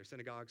 teaching in their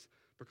synagogues,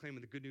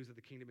 proclaiming the good news of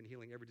the kingdom and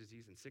healing every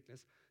disease and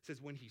sickness. It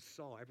says, when he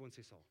saw, everyone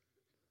say saw.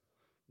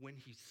 When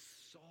he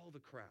saw the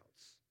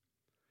crowds,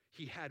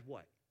 he had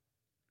what?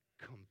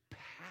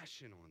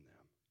 Compassion on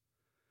them,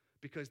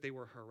 because they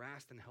were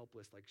harassed and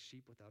helpless like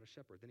sheep without a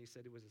shepherd. Then he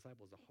said to his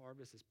disciples, the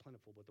harvest is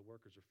plentiful, but the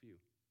workers are few.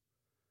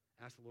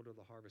 Ask the Lord of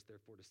the harvest,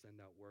 therefore, to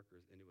send out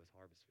workers into his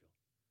harvest field.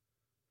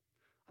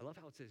 I love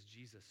how it says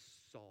Jesus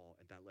saw,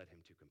 and that led him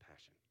to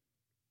compassion.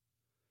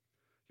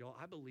 Y'all,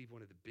 I believe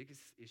one of the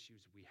biggest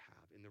issues we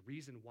have, and the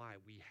reason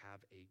why we have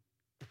a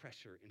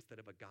pressure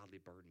instead of a godly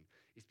burden,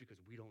 is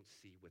because we don't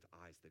see with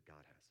eyes that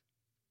God has.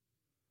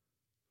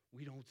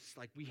 We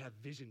have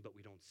vision, but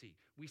we don't see.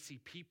 We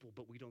see people,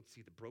 but we don't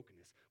see the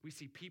brokenness. We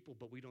see people,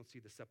 but we don't see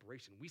the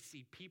separation. We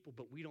see people,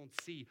 but we don't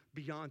see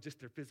beyond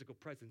just their physical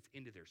presence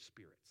into their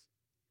spirits.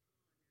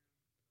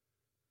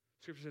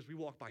 Scripture says we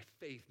walk by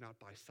faith, not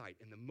by sight.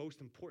 And the most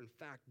important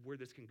fact where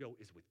this can go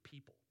is with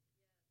people.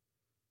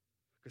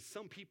 Because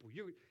some people,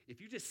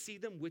 if you just see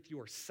them with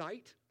your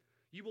sight,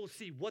 you will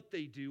see what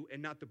they do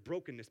and not the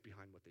brokenness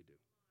behind what they do.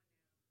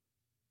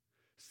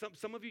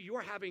 Some of you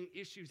are having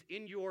issues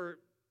in your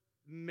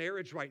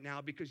marriage right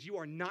now because you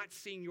are not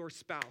seeing your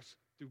spouse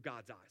through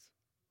God's eyes.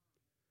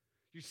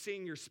 You're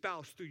seeing your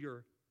spouse through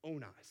your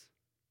own eyes.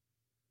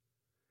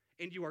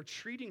 And you are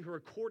treating her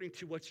according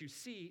to what you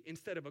see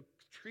instead of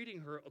treating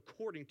her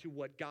according to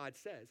what God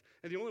says.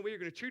 And the only way you're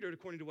going to treat her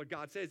according to what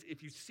God says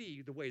if you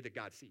see the way that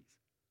God sees.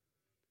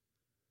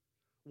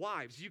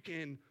 Wives, you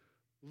can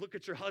look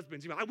at your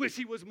husbands. I wish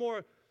he was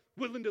more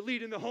willing to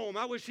lead in the home.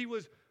 I wish he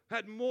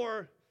had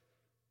more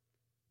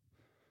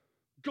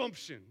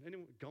gumption.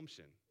 Anyone?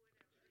 Gumption.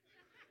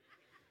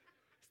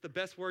 It's the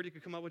best word you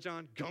could come up with,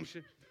 John.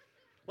 Gumption.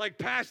 Like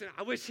passion.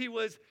 I wish he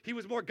was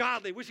more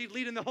godly. I wish he'd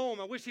lead in the home.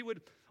 I wish he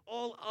would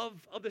all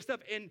of this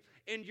stuff.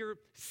 And you're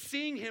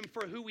seeing him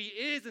for who he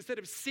is instead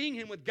of seeing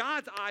him with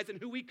God's eyes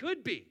and who he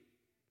could be.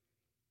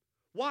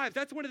 Wives,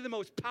 that's one of the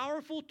most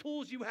powerful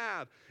tools you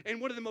have. And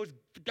one of the most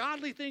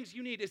godly things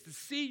you need is to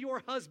see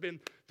your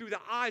husband through the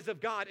eyes of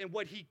God and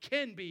what he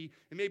can be,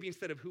 and maybe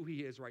instead of who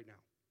he is right now.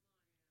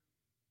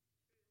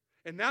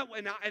 And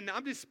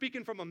I'm just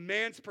speaking from a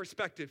man's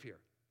perspective here.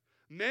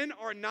 Men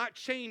are not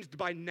changed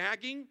by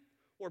nagging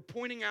or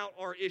pointing out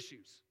our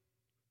issues.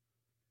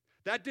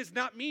 That does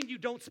not mean you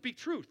don't speak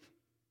truth.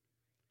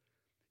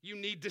 You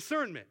need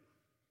discernment.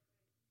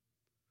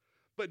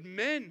 But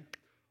men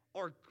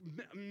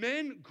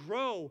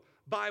grow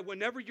by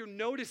whenever you're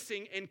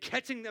noticing and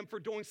catching them for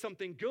doing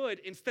something good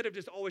instead of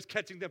just always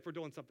catching them for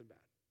doing something bad.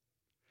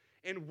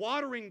 And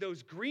watering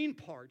those green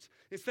parts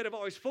instead of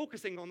always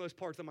focusing on those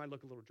parts that might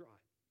look a little dry.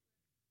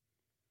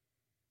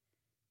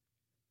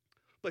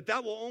 But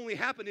that will only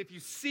happen if you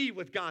see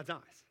with God's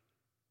eyes.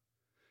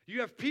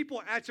 You have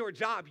people at your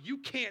job you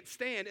can't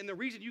stand, and the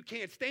reason you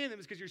can't stand them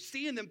is because you're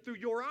seeing them through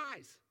your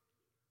eyes.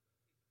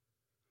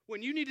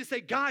 When you need to say,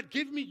 God,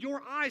 give me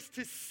your eyes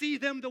to see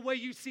them the way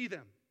you see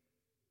them.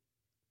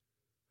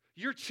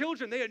 Your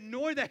children, they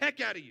annoy the heck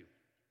out of you.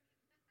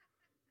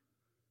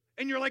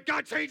 And you're like,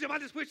 God, change them. I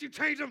just wish you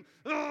changed them.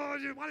 Oh,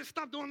 why just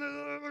stop doing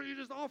that? You're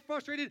just all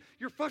frustrated.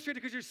 You're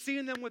frustrated because you're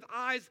seeing them with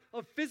eyes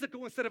of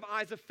physical instead of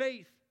eyes of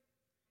faith.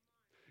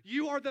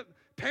 You are the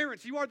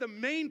parents. You are the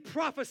main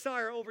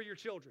prophesier over your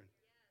children.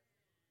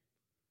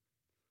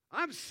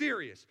 I'm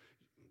serious.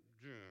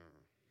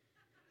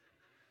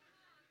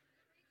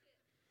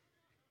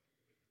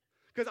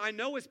 Because I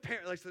know as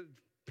parents, like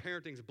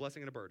parenting is a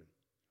blessing and a burden.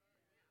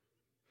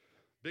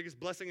 Biggest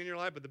blessing in your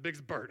life, but the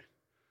biggest burden.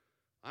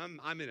 I'm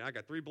in it. I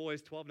got 3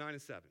 boys, 12, 9,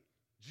 and 7.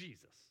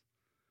 Jesus.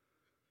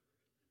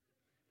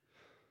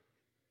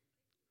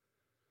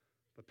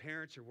 But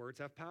parents, your words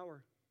have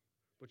power.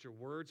 But your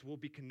words will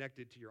be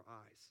connected to your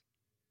eyes.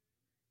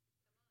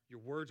 Your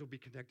words will be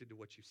connected to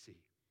what you see.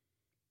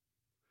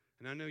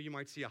 And I know you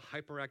might see a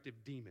hyperactive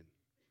demon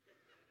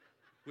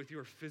with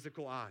your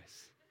physical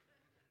eyes.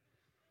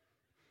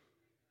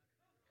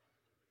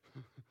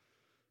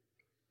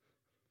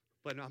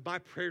 But my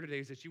prayer today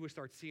is that you would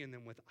start seeing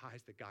them with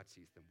eyes that God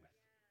sees them with.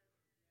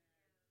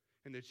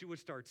 And that you would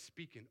start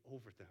speaking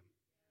over them,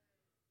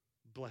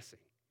 blessing,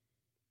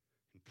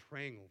 and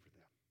praying over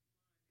them,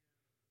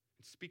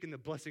 and speaking the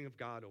blessing of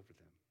God over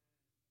them.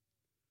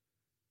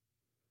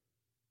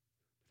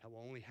 That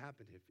will only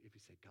happen if you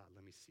say, God,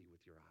 let me see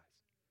with your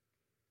eyes.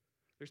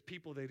 There's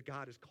people that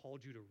God has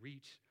called you to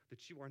reach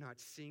that you are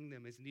not seeing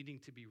them as needing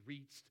to be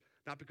reached,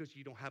 not because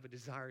you don't have a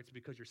desire, it's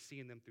because you're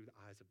seeing them through the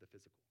eyes of the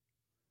physical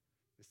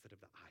instead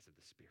of the eyes of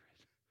the Spirit.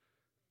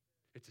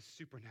 It's a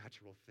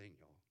supernatural thing,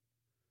 y'all.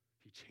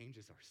 He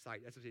changes our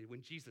sight. That's what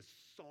when Jesus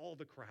saw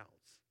the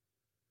crowds,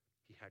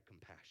 he had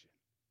compassion.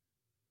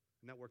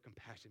 And that word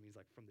compassion means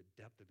like from the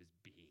depth of his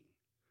being,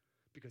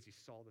 because he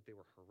saw that they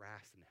were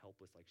harassed and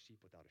helpless like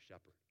sheep without a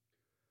shepherd.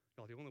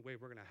 No, the only way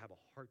we're going to have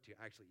a heart to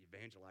actually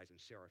evangelize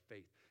and share our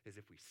faith is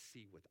if we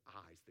see with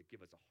eyes that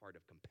give us a heart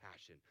of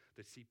compassion,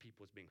 that see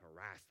people as being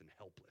harassed and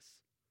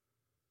helpless.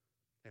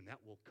 And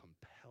that will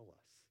compel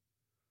us.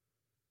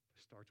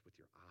 It starts with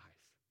your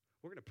eyes.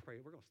 We're going to pray.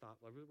 We're going to stop.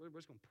 We're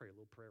just going to pray a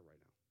little prayer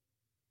right now.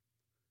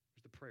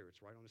 There's the prayer.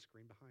 It's right on the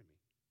screen behind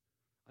me.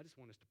 I just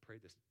want us to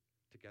pray this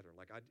together.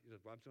 I'm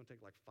just going to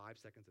take like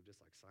 5 seconds of just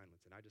like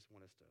silence, and I just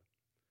want us to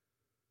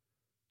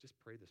just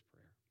pray this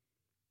prayer.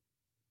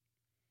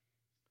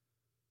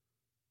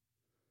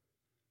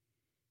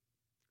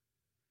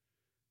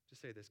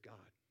 Just say this,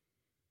 God,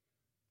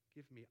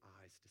 give me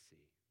eyes to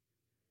see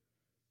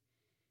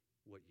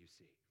what you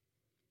see.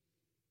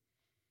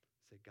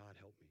 Say, God,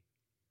 help me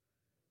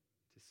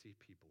to see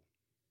people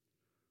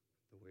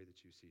the way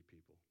that you see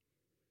people.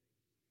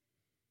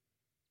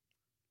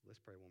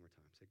 Let's pray one more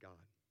time. Say, God,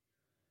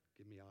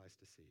 give me eyes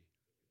to see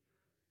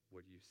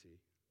what you see.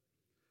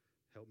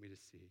 Help me to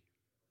see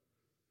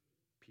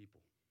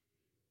people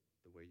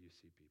the way you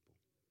see people.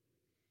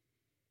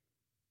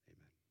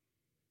 Amen.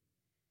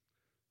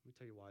 Let me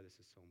tell you why this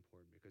is so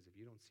important, because if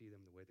you don't see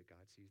them the way that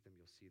God sees them,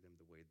 you'll see them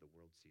the way the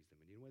world sees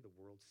them. And you know the way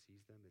the world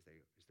sees them is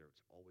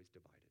it's always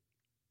divided.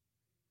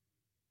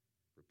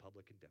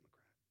 Republican,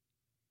 Democrat.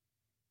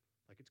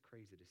 Like, it's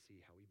crazy to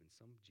see how even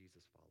some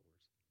Jesus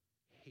followers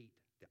hate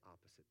the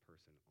opposite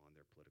person on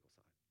their political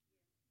side.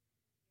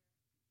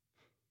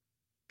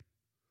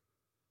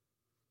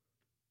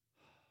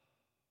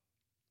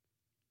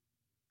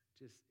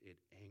 It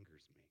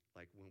angers me.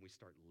 Like when we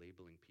start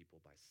labeling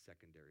people by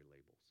secondary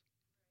labels.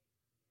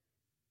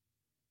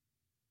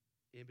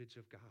 Image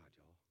of God,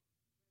 y'all.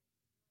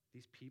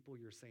 These people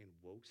you're saying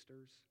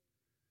wokesters,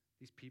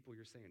 these people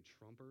you're saying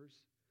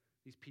Trumpers,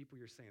 these people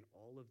you're saying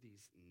all of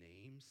these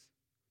names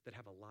that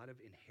have a lot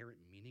of inherent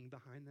meaning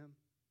behind them,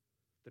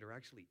 that are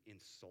actually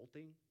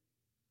insulting.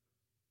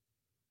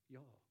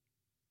 Y'all,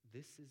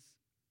 this is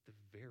the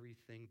very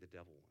thing the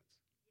devil wants.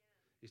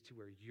 Is to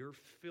where your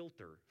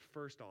filter,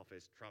 first off,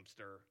 is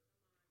Trumpster,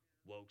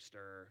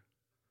 wokester,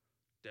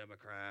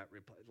 Democrat,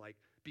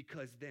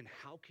 because then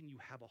how can you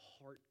have a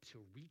heart to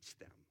reach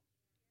them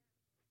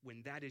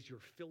when that is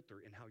your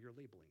filter in how you're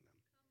labeling them?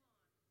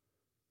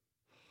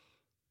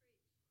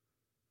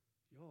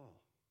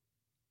 Y'all,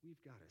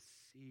 we've got to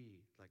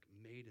see like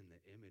made in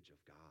the image of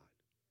God.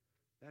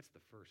 That's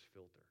the first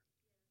filter.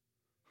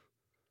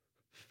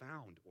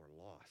 Found or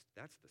lost,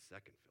 that's the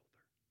second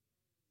filter.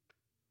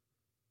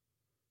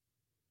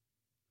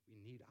 We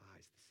need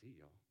eyes to see,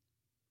 y'all.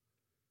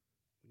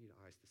 We need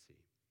eyes to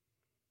see.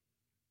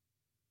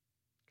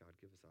 God,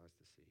 give us eyes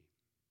to see.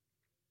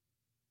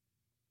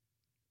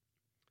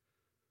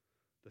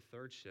 The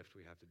third shift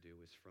we have to do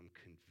is from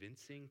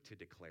convincing to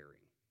declaring.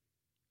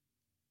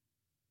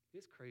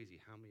 It's crazy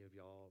how many of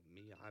y'all,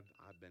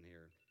 I've been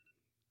here.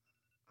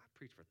 I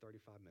preached for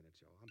 35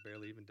 minutes, y'all. I'm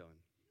barely even done.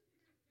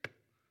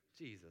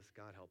 Jesus,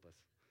 God help us.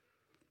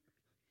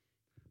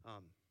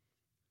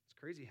 It's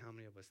crazy how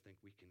many of us think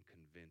we can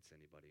convince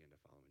anybody into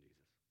following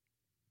Jesus.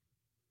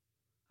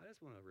 I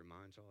just want to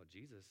remind y'all,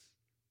 Jesus,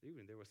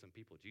 even there were some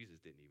people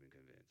Jesus didn't even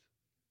convince.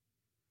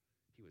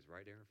 He was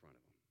right there in front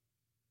of them.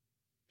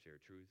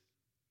 Shared truth,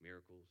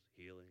 miracles,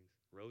 healings,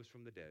 rose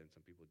from the dead, and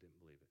some people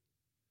didn't believe it.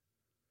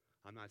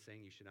 I'm not saying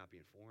you should not be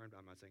informed.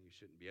 I'm not saying you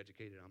shouldn't be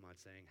educated. I'm not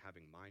saying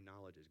having mind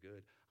knowledge is good.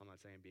 I'm not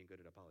saying being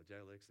good at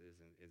apologetics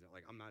isn't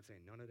like, I'm not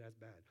saying none of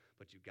that's bad.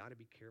 But you got to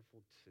be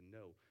careful to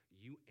know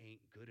you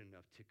ain't good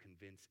enough to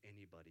convince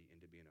anybody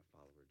into being a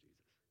follower of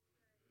Jesus.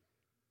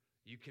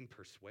 You can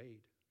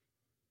persuade.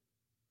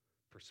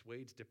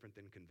 Persuade's different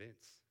than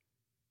convince.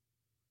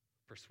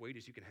 Persuade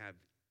is you can have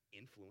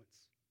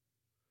influence.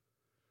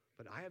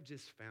 But I have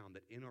just found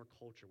that in our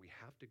culture, we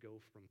have to go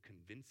from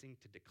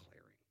convincing to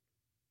declaring.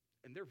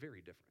 And they're very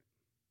different.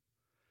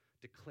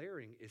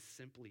 Declaring is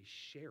simply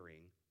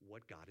sharing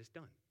what God has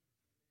done.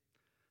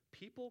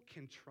 People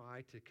can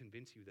try to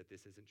convince you that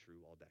this isn't true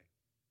all day.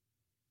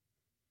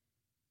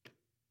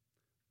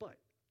 But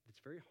it's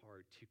very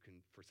hard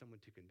for someone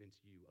to convince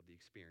you of the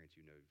experience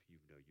you've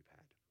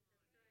had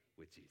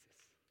with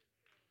Jesus.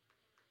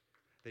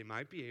 They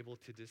might be able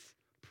to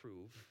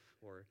disprove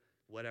or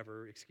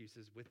whatever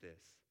excuses with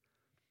this.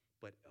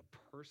 But a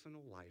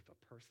personal life, a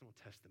personal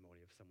testimony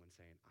of someone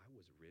saying, I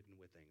was ridden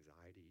with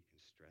anxiety and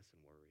stress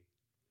and worry,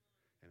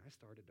 and I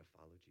started to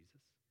follow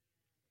Jesus.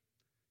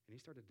 And he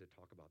started to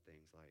talk about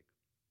things like,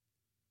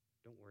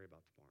 don't worry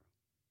about tomorrow.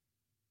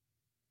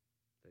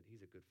 That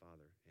he's a good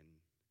father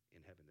in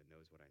heaven that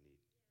knows what I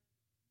need.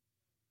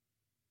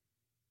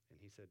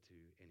 And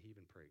he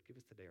even prayed, give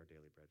us today our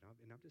daily bread.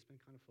 And I've just been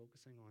kind of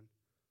focusing on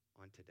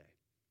today.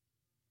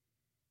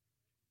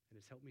 And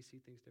it's helped me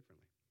see things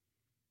differently.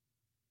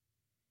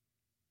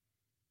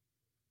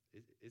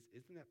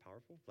 Isn't that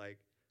powerful? Like,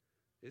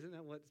 isn't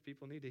that what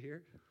people need to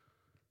hear?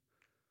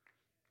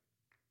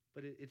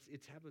 But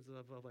it's habits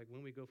of like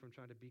when we go from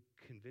trying to be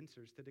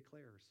convincers to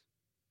declarers.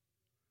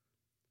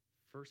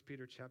 1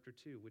 Peter chapter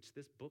 2, which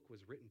this book was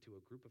written to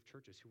a group of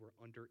churches who were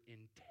under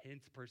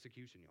intense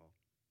persecution, y'all.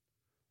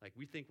 Like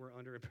we think we're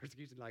under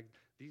persecution, like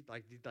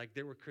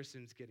there were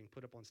Christians getting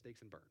put up on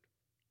stakes and burned.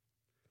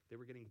 They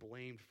were getting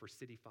blamed for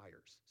city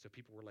fires, so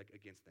people were like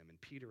against them. And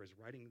Peter is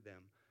writing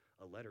them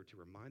a letter to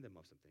remind them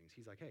of some things.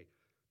 He's like, hey,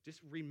 just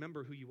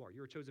remember who you are.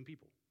 You're a chosen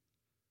people.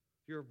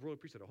 You're a royal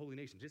priesthood, a holy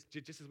nation,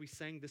 just as we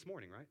sang this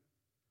morning, right?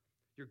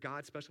 You're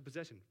God's special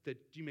possession,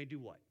 that you may do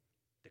what?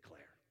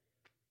 Declare.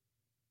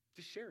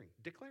 Just sharing,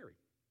 declaring.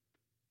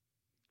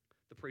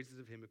 The praises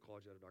of him who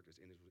called you out of darkness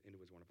into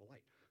his wonderful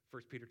light.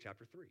 1 Peter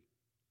chapter 3,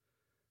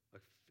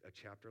 a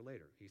chapter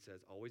later, he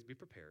says, always be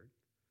prepared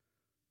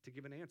to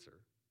give an answer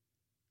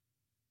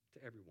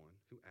to everyone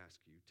who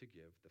asks you to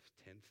give the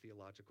 10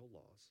 theological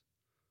laws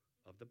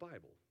of the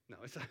Bible. No,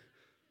 it's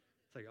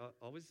like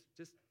always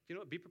just,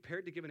 be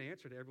prepared to give an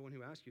answer to everyone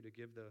who asks you to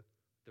give the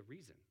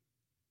reason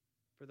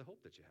for the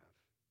hope that you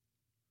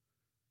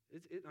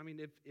have.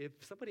 If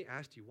somebody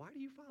asked you, why do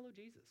you follow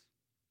Jesus?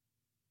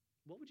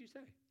 What would you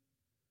say?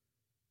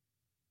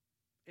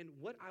 And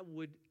what I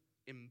would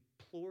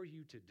implore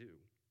you to do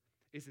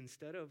is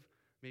instead of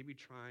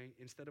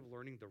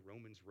learning the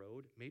Romans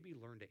road, maybe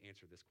learn to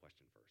answer this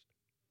question first.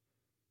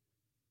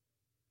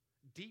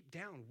 Deep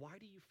down, why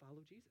do you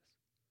follow Jesus?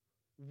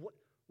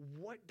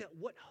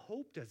 What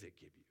hope does it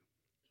give you?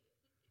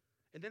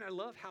 And then I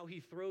love how he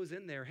throws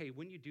in there, hey,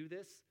 when you do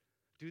this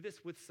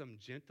with some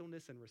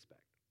gentleness and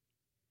respect.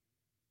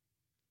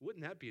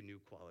 Wouldn't that be new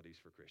qualities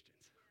for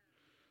Christians?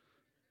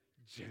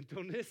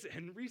 Gentleness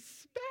and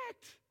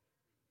respect.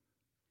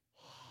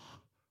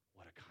 Oh,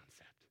 what a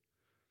concept.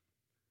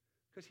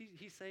 Because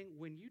he's saying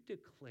when you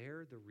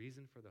declare the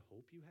reason for the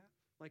hope you have,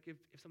 like if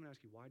someone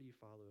asks you, why do you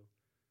follow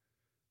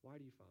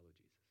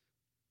Jesus?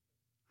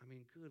 I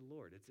mean, good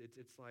Lord,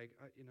 it's like,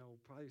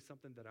 probably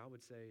something that I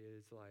would say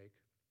is like,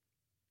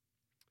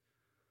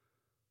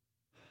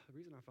 the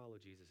reason I follow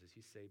Jesus is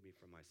he saved me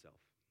from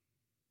myself.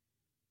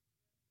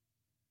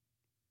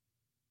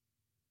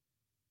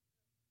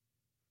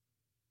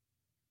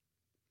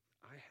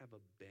 I have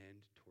a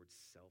bend towards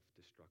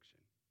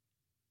self-destruction,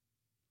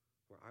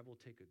 where I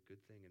will take a good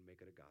thing and make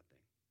it a God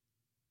thing.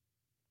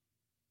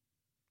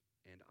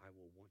 And I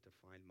will want to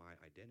find my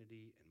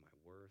identity and my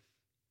worth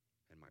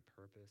and my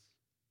purpose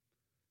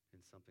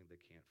in something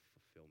that can't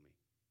fulfill me.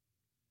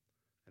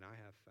 And I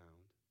have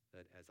found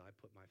that as I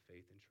put my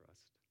faith and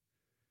trust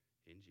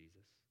in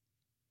Jesus,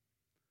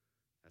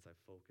 as I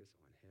focus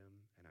on him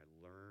and I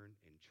learn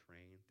and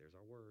train, there's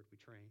our word, we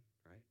train,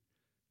 right?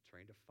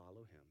 Train to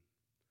follow him,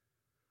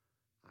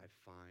 I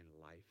find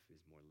life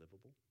is more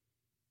livable.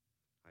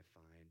 I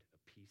find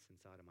a peace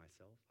inside of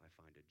myself. I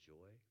find a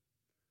joy.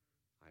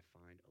 I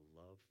find a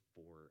love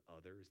for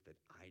others that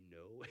I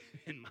know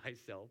in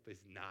myself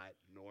is not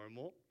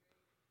normal.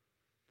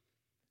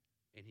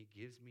 And he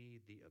gives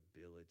me the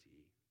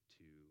ability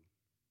to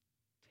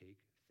take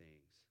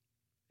things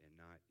and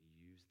not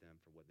use them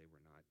for what they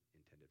were not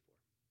intended for,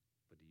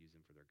 but to use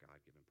them for their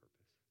God-given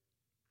purpose.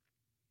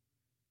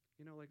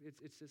 You know, like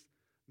it's just,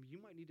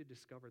 you might need to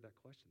discover that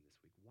question this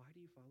week. Why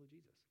do you follow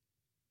Jesus?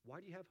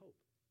 Why do you have hope?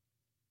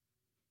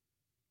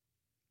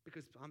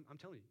 Because I'm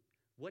telling you,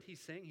 what he's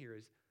saying here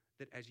is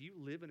that as you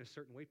live in a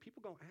certain way,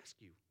 people going to ask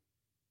you.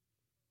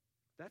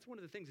 That's one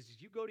of the things is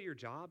you go to your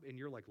job and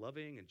you're like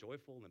loving and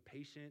joyful and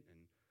patient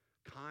and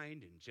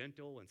kind and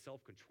gentle and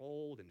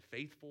self-controlled and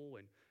faithful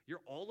and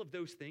you're all of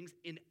those things.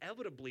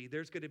 Inevitably,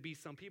 there's going to be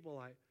some people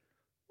like,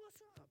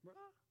 what's up, bro?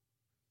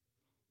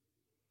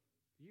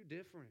 You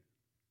different.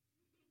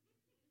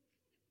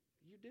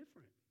 You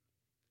different.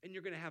 And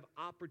you're going to have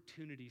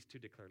opportunities to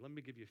declare. Let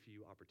me give you a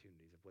few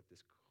opportunities of what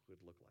this could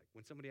look like.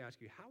 When somebody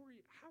asks you, how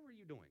are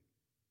you doing?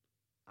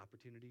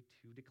 Opportunity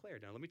to declare.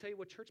 Now, let me tell you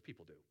what church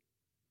people do.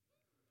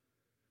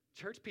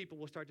 Church people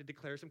will start to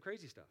declare some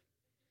crazy stuff.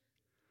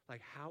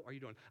 Like, how are you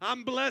doing?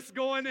 I'm blessed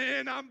going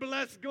in. I'm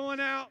blessed going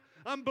out.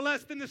 I'm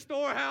blessed in the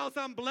storehouse.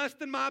 I'm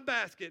blessed in my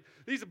basket.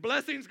 These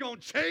blessings going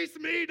to chase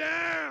me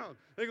down.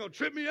 They're going to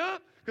trip me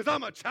up because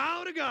I'm a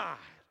child of God.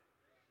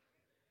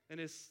 And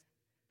it's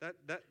that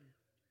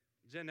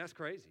Jen, that's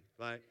crazy.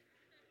 Like,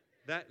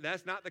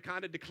 that's not the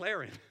kind of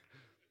declaring.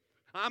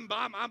 I'm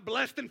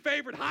blessed and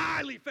favored,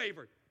 highly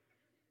favored.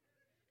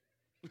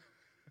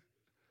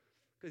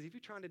 Because if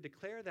you're trying to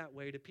declare that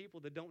way to people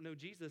that don't know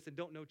Jesus and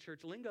don't know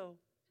church lingo,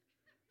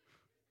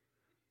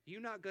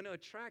 you're not going to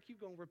attract, you're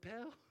going to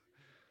repel.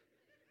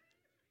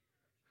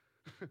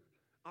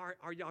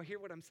 Are y'all hear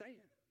what I'm saying?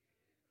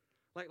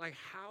 Like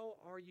how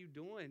are you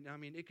doing? I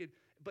mean, it could,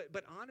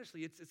 but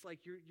honestly, it's like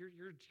you're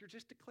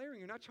just declaring.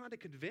 You're not trying to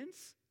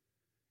convince.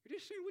 You're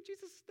just sharing what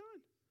Jesus has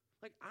done.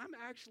 Like, I'm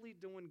actually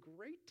doing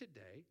great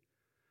today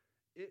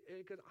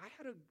because I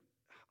had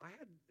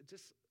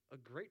just a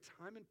great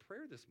time in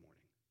prayer this morning.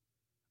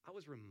 I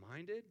was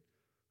reminded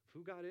of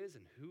who God is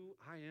and who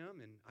I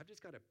am, and I've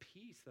just got a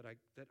peace that I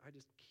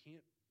just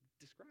can't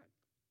describe.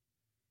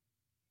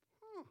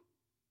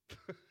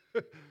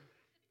 Huh.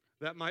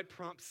 That might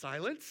prompt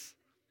silence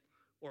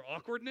or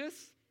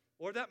awkwardness,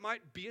 or that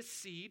might be a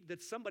seed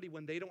that somebody,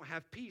 when they don't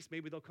have peace,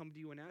 maybe they'll come to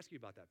you and ask you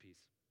about that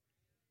peace.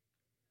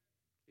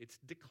 It's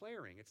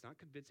declaring. It's not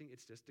convincing.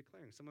 It's just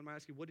declaring. Someone might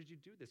ask you, what did you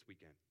do this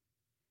weekend?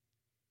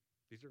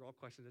 These are all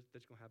questions that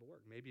you're going to have at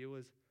work. Maybe it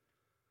was,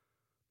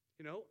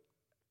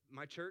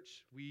 my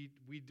church, we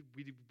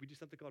do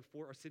something called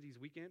For Our Cities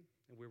Weekend,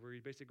 and where we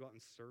basically go out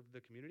and serve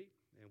the community.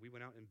 And we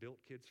went out and built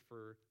beds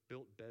for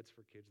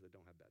kids that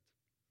don't have beds.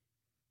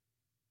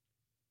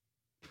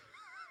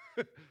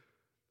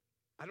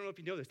 I don't know if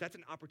you know this. That's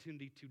an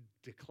opportunity to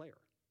declare.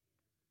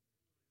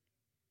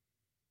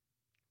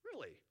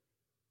 Really?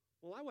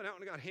 Well, I went out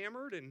and got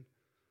hammered and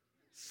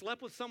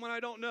slept with someone I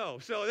don't know.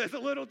 So that's a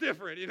little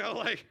different,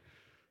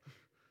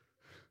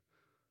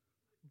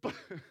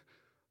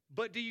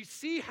 But do you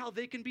see how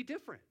they can be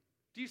different?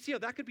 Do you see how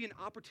that could be an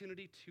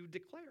opportunity to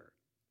declare?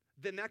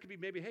 Then that could be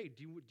maybe, hey,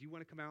 do you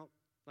want to come out?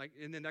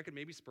 And then that could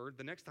maybe spur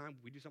the next time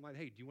we do something like,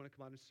 hey, do you want to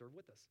come out and serve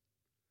with us?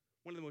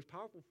 One of the most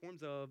powerful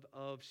forms of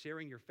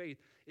sharing your faith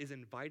is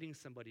inviting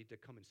somebody to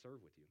come and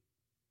serve with you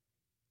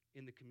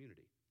in the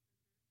community.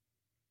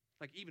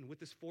 Like even with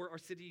this For Our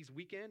Cities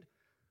Weekend,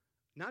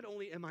 not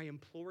only am I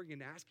imploring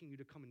and asking you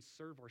to come and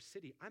serve our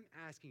city, I'm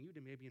asking you to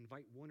maybe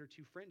invite one or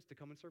two friends to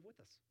come and serve with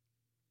us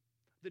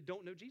that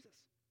don't know Jesus.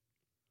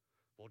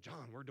 Well,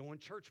 John, we're doing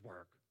church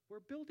work.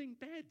 We're building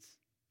beds.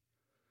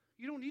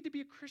 You don't need to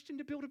be a Christian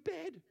to build a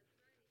bed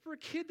for a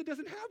kid that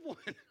doesn't have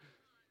one.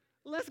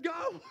 Let's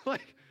go.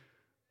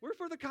 We're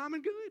for the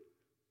common good.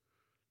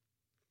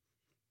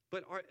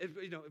 But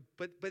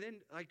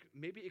then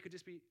maybe it could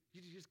just be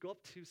you just go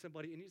up to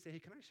somebody and you say, hey,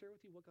 can I share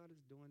with you what God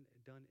has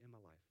done in my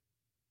life?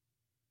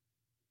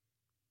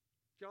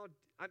 Y'all,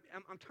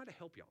 I'm trying to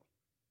help y'all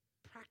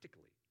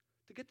practically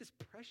to get this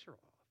pressure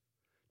off,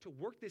 to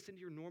work this into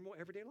your normal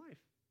everyday life.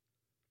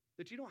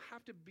 That you don't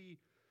have to be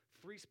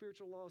 3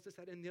 spiritual laws, this,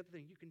 that, and the other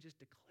thing. You can just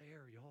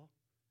declare, y'all.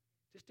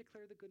 Just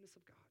declare the goodness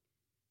of God.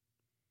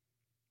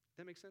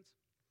 That makes sense?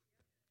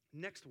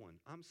 Next one,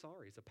 I'm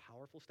sorry, is a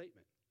powerful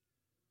statement.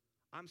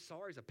 I'm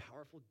sorry is a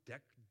powerful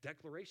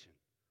declaration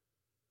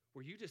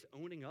where you just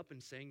owning up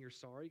and saying you're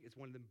sorry is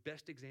one of the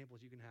best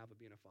examples you can have of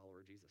being a follower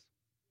of Jesus,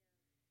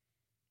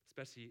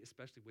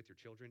 especially with your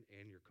children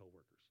and your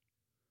coworkers.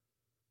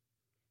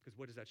 Because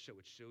what does that show?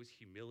 It shows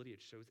humility.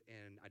 It shows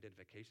an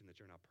identification that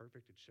you're not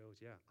perfect. It shows,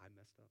 yeah, I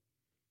messed up.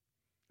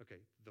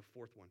 Okay, the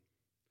fourth one.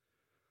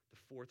 The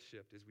fourth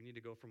shift is we need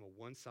to go from a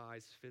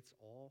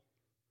one-size-fits-all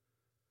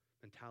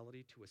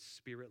mentality to a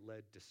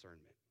spirit-led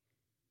discernment.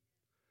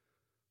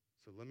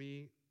 So let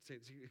me say,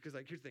 because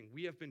like here's the thing,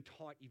 we have been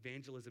taught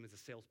evangelism as a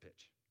sales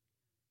pitch.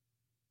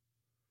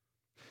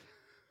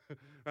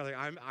 Or like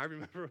I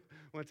remember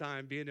one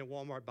time being in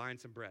Walmart buying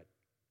some bread.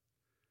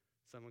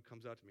 Someone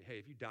comes up to me, hey,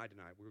 if you died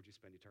tonight, where would you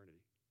spend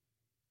eternity?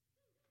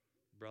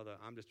 Brother,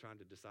 I'm just trying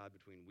to decide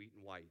between wheat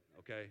and white,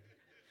 okay?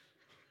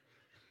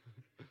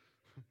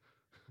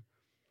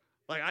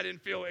 Like I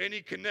didn't feel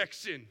any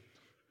connection.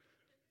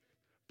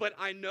 But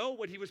I know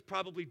what he was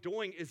probably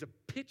doing is a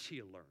pitch he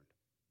had learned.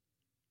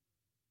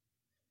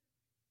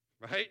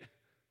 Right?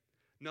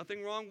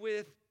 Nothing wrong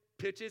with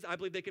pitches. I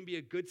believe they can be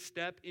a good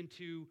step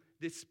into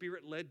this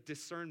spirit-led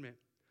discernment.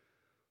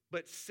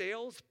 But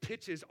sales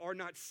pitches are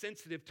not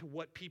sensitive to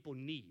what people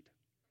need.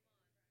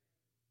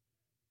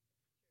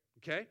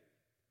 Okay?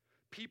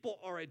 People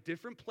are at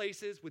different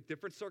places with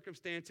different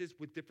circumstances,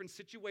 with different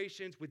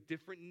situations, with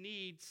different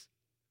needs.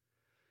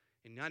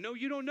 And I know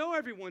you don't know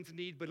everyone's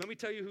need, but let me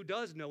tell you who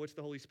does know. It's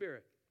the Holy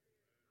Spirit,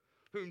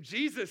 whom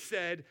Jesus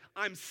said,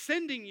 I'm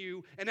sending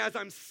you, and as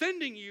I'm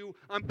sending you,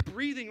 I'm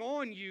breathing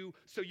on you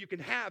so you can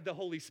have the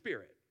Holy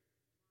Spirit.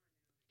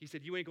 He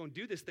said, you ain't going to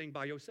do this thing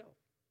by yourself.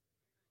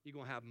 You're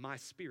going to have my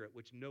Spirit,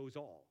 which knows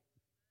all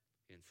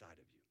inside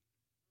of you.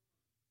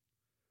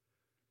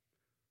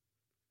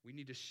 We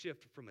need to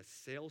shift from a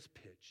sales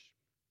pitch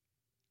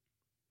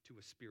to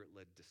a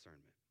Spirit-led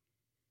discernment.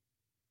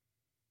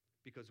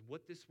 Because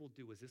what this will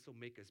do is this will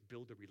make us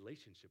build a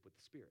relationship with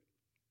the Spirit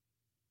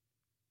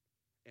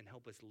and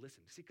help us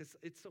listen. See, because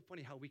it's so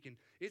funny how we can,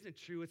 isn't it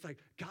true? It's like,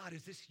 God,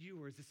 is this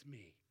you or is this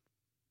me?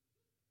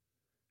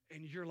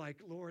 And you're like,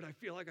 Lord, I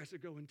feel like I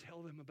should go and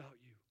tell them about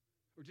you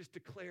or just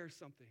declare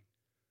something.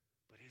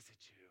 But is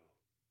it you?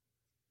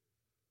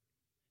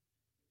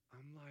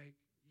 I'm like,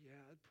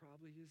 yeah, it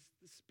probably is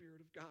the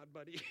Spirit of God,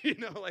 buddy.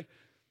 Like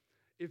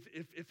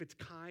if it's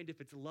kind, if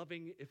it's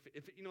loving, if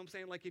you know what I'm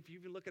saying? Like if you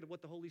even look at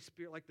what the Holy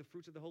Spirit, like the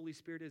fruits of the Holy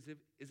Spirit is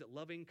it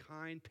loving,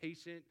 kind,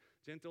 patient,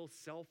 gentle,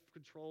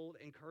 self-controlled,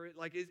 encouraged?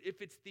 Like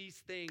if it's these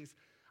things,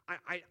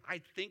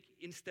 I think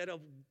instead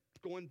of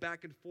going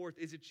back and forth,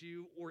 is it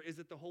you or is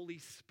it the Holy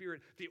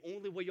Spirit? The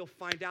only way you'll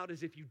find out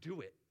is if you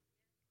do it.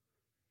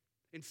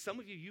 And some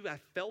of you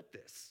have felt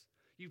this.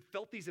 You've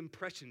felt these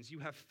impressions. You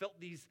have felt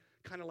these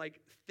kind of like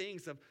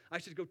things of, I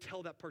should go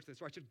tell that person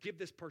this, or I should give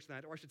this person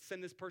that, or I should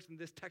send this person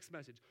this text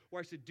message,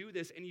 or I should do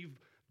this. And you've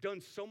done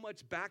so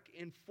much back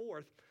and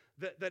forth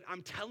that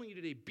I'm telling you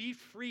today, be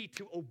free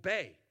to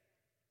obey.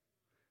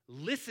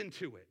 Listen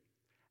to it.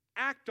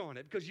 Act on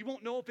it, because you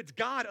won't know if it's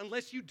God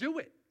unless you do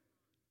it.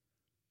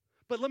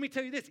 But let me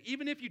tell you this,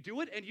 even if you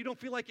do it and you don't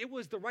feel like it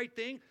was the right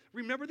thing,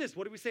 remember this.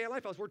 What do we say at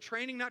Lifehouse? We're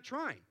training, not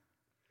trying.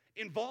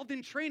 Involved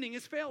in training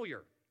is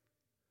failure.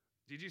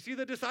 Did you see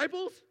the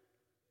disciples?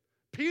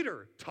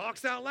 Peter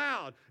talks out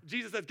loud.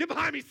 Jesus says, get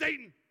behind me,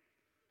 Satan.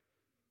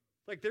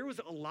 Like there was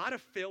a lot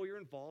of failure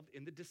involved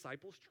in the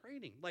disciples'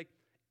 training. Like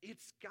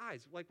it's,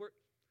 guys, like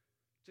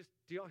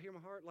do y'all hear my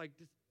heart? Like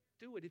just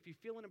do it. If you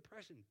feel an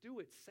impression, do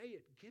it, say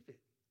it, give it.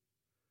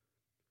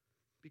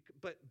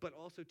 But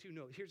also too,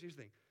 no, here's the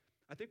thing.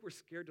 I think we're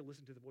scared to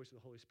listen to the voice of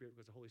the Holy Spirit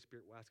because the Holy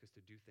Spirit will ask us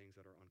to do things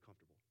that are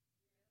uncomfortable.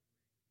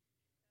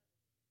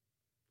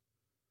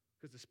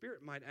 Because the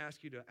Spirit might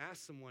ask you to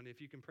ask someone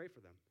if you can pray for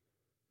them.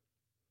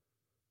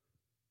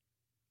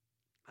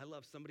 I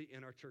love somebody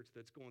in our church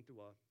that's going through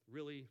a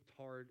really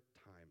hard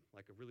time,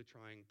 like a really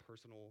trying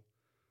personal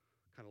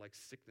kind of like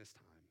sickness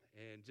time.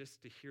 And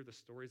just to hear the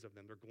stories of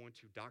them, they're going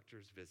to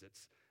doctor's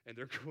visits, and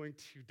they're going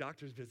to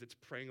doctor's visits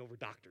praying over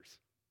doctors.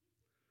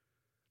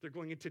 They're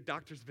going into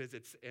doctor's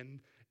visits and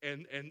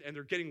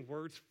they're getting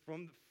words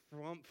from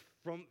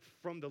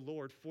the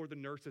Lord for the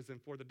nurses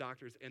and for the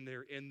doctors, and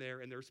they're in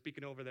there and they're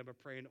speaking over them or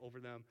praying over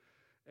them.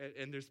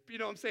 And there's, you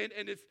know what I'm saying?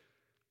 And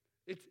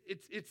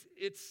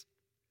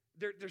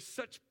there's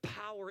such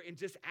power in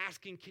just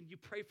asking, can you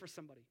pray for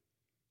somebody?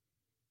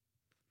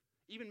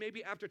 Even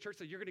maybe after church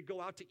that you're going to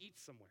go out to eat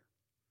somewhere.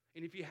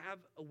 And if you have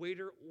a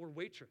waiter or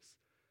waitress,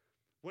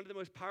 one of the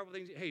most powerful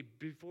things, hey,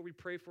 before we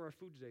pray for our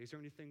food today, is there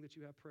anything that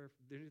you have prayer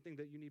for? Is there anything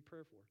that you need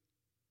prayer for?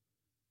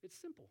 It's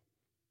simple.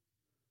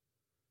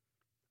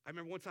 I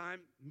remember one time,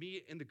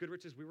 me and the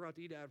Goodriches, we were out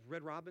to eat at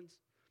Red Robin's.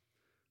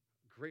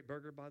 Great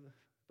burger, by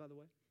the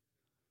way.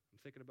 I'm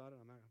thinking about it.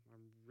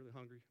 I'm really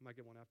hungry. I might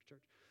get one after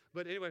church.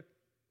 But anyway,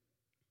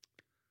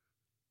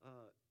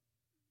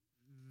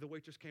 the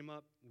waitress came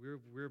up. We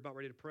were about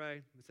ready to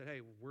pray. We said,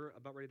 hey, we're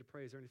about ready to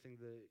pray. Is there anything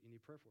that you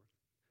need prayer for?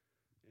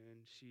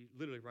 And she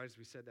literally, right as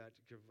we said that,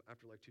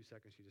 after like 2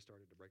 seconds, she just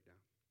started to break down.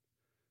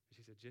 And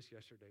she said, just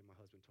yesterday, my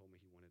husband told me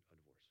he wanted a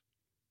divorce.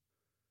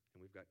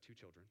 And we've got 2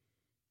 children.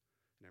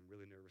 And I'm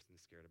really nervous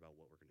and scared about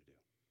what we're going to do.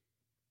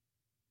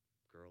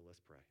 Girl,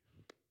 let's pray.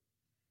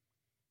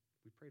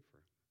 We prayed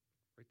for her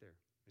right there.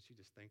 And she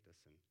just thanked us.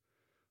 And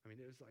I mean,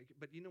 it was like,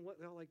 but you know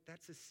what? Like,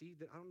 that's a seed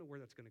that I don't know where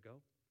that's going to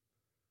go.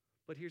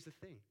 But here's the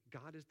thing.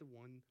 God is the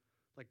one,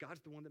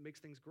 God's the one that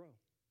makes things grow.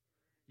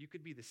 You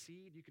could be the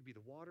seed, you could be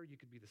the water, you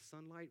could be the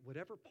sunlight.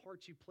 Whatever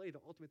part you play, the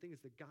ultimate thing is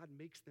that God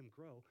makes them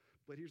grow.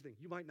 But here's the thing.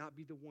 You might not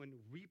be the one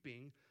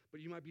reaping,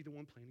 but you might be the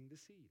one planting the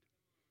seed.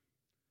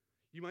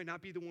 You might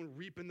not be the one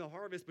reaping the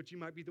harvest, but you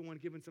might be the one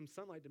giving some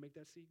sunlight to make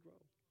that seed grow.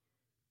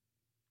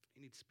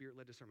 You need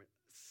Spirit-led discernment.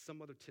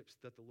 Some other tips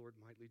that the Lord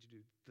might lead you to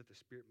do, that the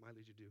Spirit might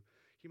lead you to do.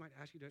 He might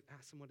ask you to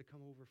ask someone to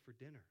come over for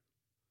dinner,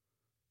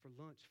 for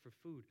lunch, for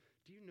food.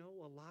 Do you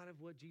know a lot of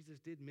what Jesus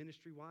did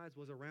ministry-wise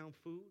was around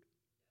food?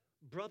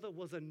 Brother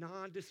was a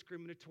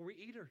non-discriminatory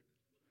eater.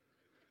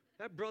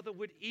 That brother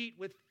would eat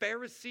with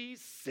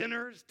Pharisees,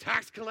 sinners,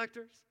 tax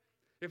collectors.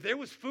 If there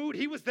was food,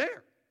 he was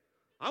there.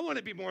 I want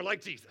to be more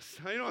like Jesus.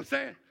 You know what I'm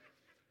saying?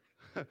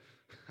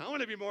 I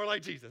want to be more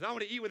like Jesus. I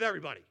want to eat with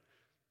everybody.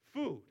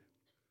 Food.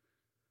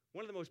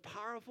 One of the most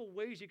powerful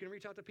ways you can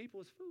reach out to people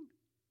is food.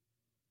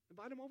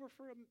 Invite them over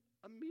for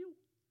a meal.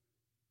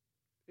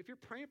 If you're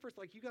praying for,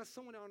 like you got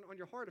someone on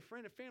your heart, a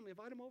friend, a family,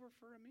 invite them over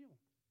for a meal.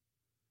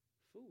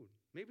 Food.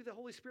 Maybe the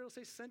Holy Spirit will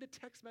say, send a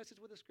text message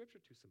with a scripture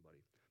to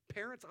somebody.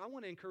 Parents, I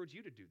want to encourage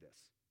you to do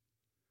this.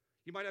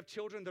 You might have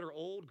children that are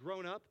old,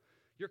 grown up.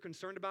 You're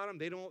concerned about them.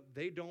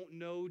 They don't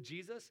know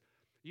Jesus.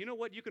 You know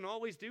what you can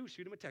always do?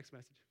 Shoot them a text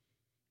message.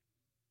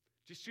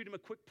 Just shoot them a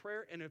quick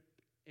prayer and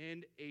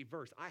a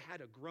verse. I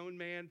had a grown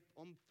man,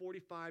 I'm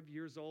 45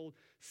 years old,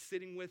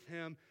 sitting with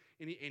him,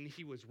 and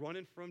he was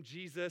running from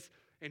Jesus,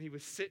 and he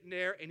was sitting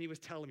there, and he was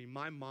telling me,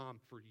 my mom,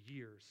 for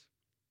years,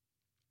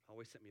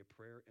 always sent me a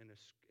prayer and a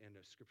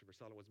scripture verse.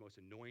 I thought it was the most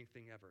annoying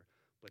thing ever,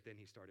 but then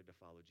he started to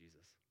follow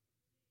Jesus.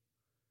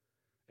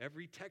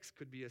 Every text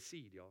could be a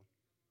seed, y'all.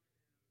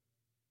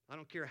 I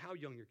don't care how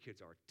young your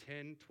kids are,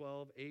 10,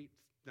 12, 8,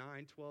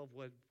 9, 12,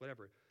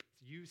 whatever.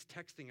 Use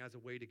texting as a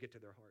way to get to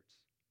their hearts,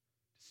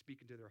 to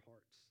speak into their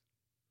hearts.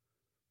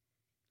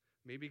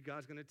 Maybe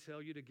God's going to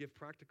tell you to give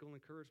practical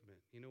encouragement.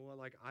 You know what?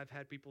 Like I've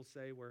had people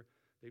say where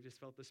they just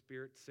felt the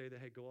Spirit say that,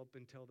 hey, go up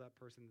and tell that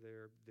person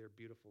they're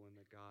beautiful and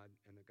that God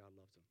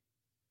loves them.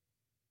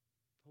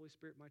 The Holy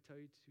Spirit might tell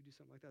you to do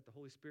something like that. The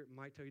Holy Spirit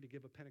might tell you to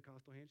give a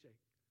Pentecostal handshake.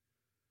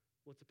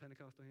 What's a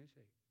Pentecostal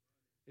handshake?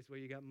 It's where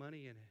you got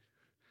money in it.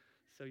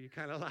 So you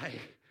kind of like,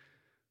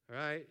 all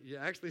right? Yeah,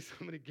 actually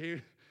somebody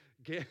gave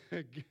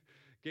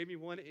me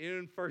one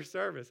in first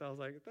service. I was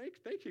like,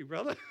 thank you,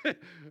 brother. I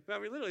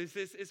mean, literally,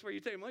 it's where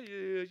you take money.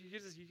 You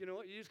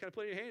just kind of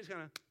put it in your hands,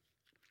 kind of,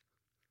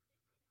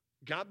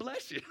 God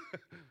bless you.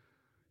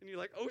 And you're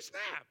like, oh,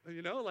 snap.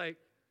 Like,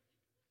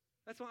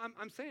 that's what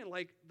I'm saying.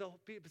 Like, the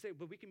people say,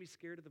 but we can be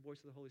scared of the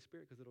voice of the Holy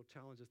Spirit because it'll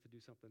challenge us to do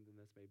something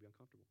that's maybe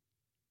uncomfortable.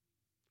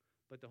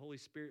 But the Holy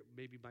Spirit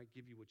maybe might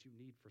give you what you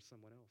need for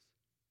someone else.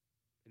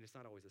 And it's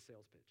not always a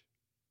sales pitch.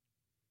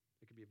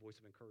 It could be a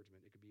voice of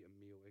encouragement. It could be a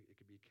meal. It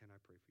could be, can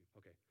I pray for you?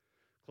 Okay.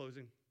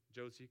 Closing.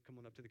 Josie, come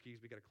on up to the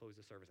keys. We got to close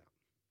the service out.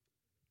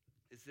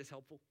 Is this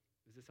helpful?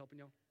 Is this helping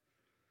y'all?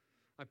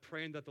 I'm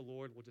praying that the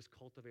Lord will just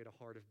cultivate a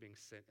heart of being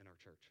sent in our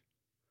church.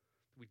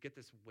 We'd get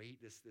this weight,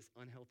 this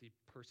unhealthy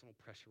personal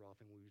pressure off,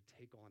 and we would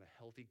take on a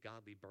healthy,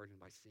 godly burden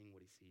by seeing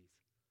what he sees.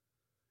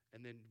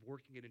 And then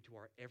working it into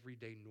our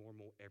everyday,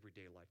 normal,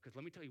 everyday life. Because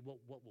let me tell you what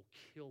will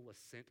kill a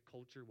sent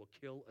culture, will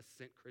kill a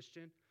sent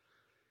Christian,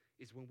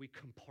 is when we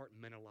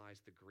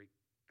compartmentalize the great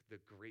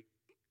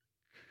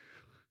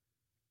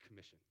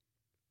commission.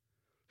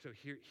 So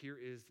here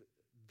is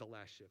the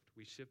last shift.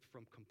 We shift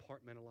from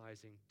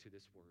compartmentalizing to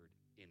this word,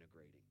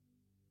 integrating.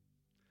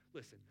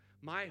 Listen,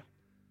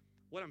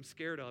 what I'm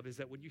scared of is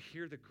that when you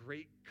hear the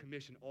Great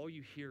Commission, all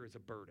you hear is a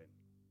burden.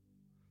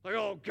 Like,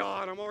 oh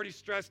God, I'm already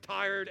stressed,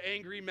 tired,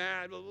 angry,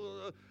 mad, blah, blah,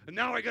 blah, and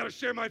now I got to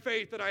share my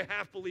faith that I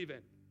half believe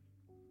in.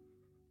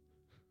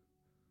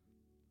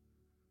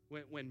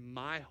 When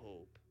my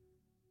hope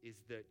is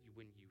that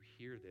when you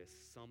hear this,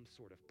 some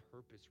sort of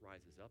purpose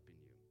rises up in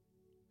you.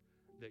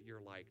 That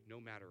you're like, no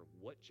matter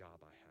what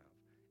job I have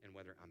and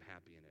whether I'm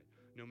happy in it,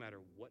 no matter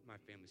what my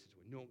family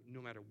situation,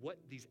 no matter what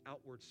these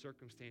outward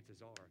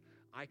circumstances are,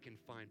 I can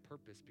find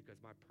purpose because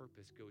my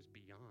purpose goes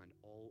beyond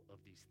all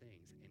of these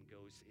things and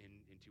goes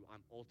into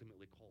I'm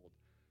ultimately called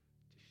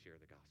to share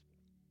the gospel.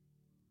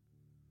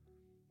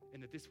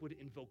 And that this would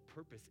invoke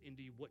purpose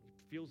into what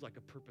feels like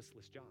a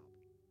purposeless job,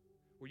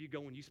 where you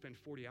go and you spend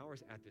 40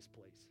 hours at this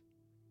place.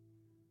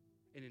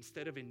 And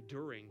instead of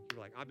enduring, you're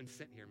like, I've been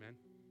sent here, man.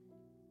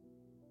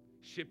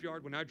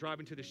 Shipyard, when I drive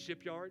into the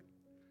shipyard,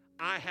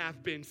 I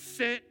have been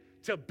sent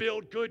to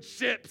build good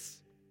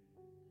ships.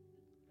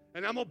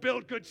 And I'm going to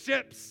build good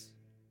ships.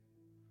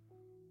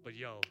 But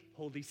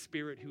Holy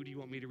Spirit, who do you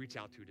want me to reach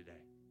out to today?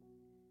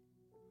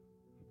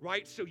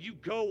 Right? So you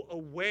go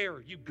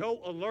aware, you go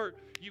alert,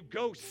 you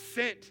go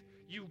sent,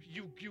 you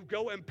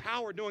go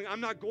empowered, knowing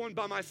I'm not going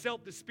by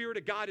myself. The Spirit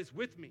of God is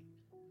with me.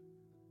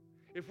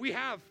 If we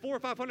have 400 or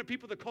 500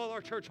 people that call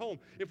our church home,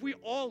 if we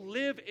all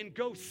live and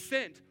go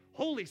sent,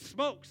 holy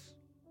smokes,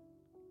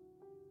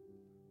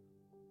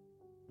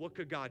 what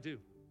could God do?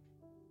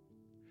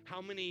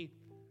 How many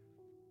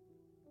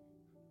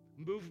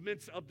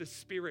movements of the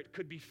Spirit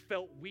could be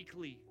felt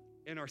weekly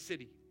in our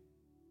city?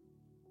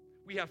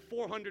 We have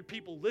 400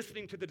 people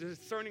listening to the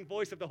discerning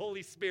voice of the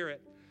Holy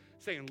Spirit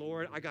saying,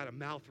 Lord, I got a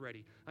mouth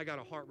ready. I got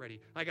a heart ready.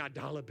 I got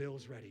dollar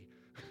bills ready.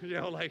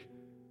 Like,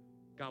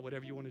 God,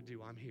 whatever you want to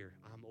do, I'm here.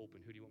 I'm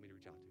open. Who do you want me to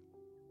reach out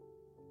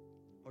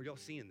to? Are y'all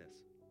seeing this?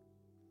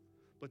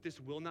 But this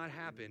will not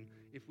happen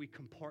if we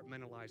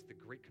compartmentalize the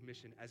Great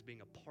Commission as being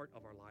a part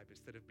of our life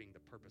instead of being the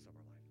purpose of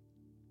our life.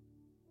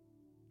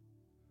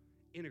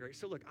 Integrate.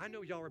 So look, I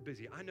know y'all are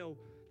busy. I know,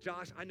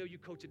 Josh, I know you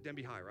coach at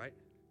Denby High, right?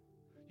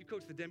 You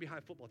coach the Denby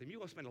High football team. You're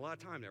going to spend a lot of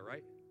time there,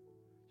 right?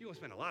 You're going to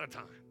spend a lot of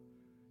time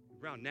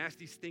around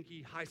nasty,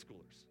 stinky high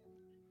schoolers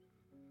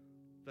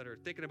that are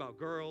thinking about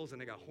girls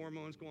and they got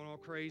hormones going all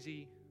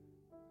crazy.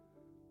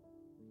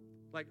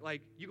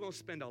 Like you're going to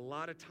spend a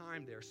lot of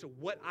time there. So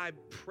what I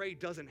pray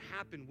doesn't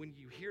happen when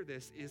you hear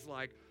this is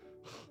like,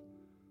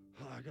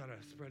 oh, I got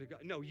to spread it.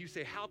 No, you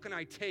say, how can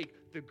I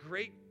take the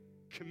Great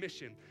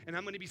Commission, and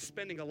I'm going to be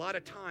spending a lot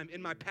of time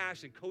in my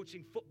passion,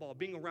 coaching football,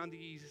 being around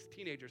these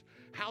teenagers.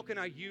 How can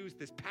I use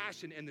this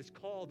passion and this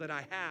call that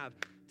I have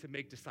to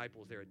make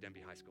disciples there at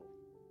Denby High School?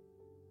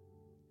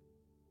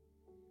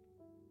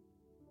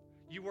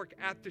 You work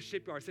at the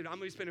shipyard. Said, I'm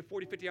going to be spending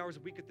 40, 50 hours a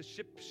week at the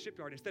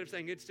shipyard. Instead of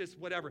saying it's just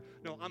whatever.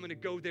 No, I'm going to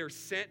go there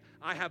sent.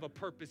 I have a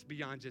purpose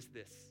beyond just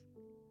this.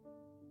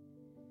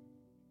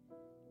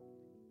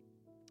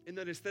 And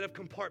then instead of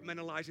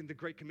compartmentalizing the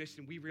Great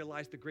Commission, we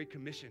realize the Great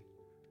Commission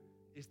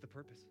is the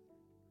purpose.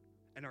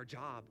 And our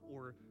job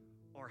or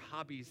our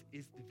hobbies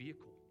is the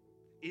vehicle,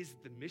 is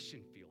the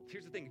mission field.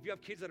 Here's the thing. If you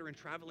have kids that are in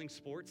traveling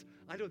sports,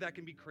 I know that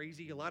can be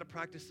crazy. A lot of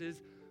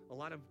practices, a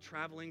lot of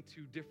traveling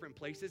to different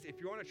places. If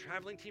you're on a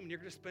traveling team and you're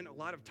going to spend a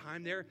lot of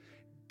time there,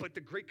 but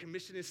the Great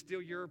Commission is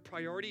still your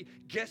priority,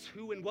 guess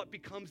who and what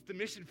becomes the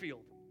mission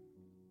field?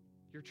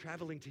 Your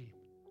traveling team.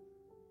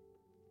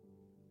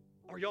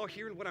 Are y'all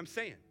hearing what I'm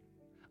saying?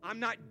 I'm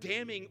not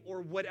damning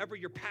or whatever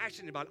you're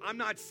passionate about. I'm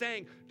not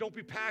saying don't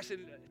be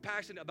passionate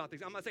about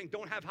things. I'm not saying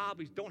don't have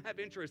hobbies, don't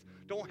have interests,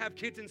 don't have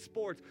kids in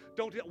sports.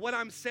 What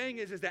I'm saying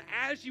is that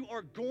as you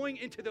are going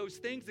into those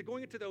things and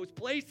going into those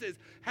places,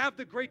 have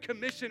the Great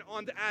Commission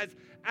on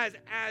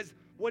as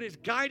what is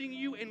guiding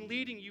you and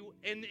leading you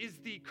and is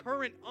the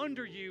current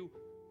under you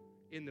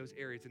in those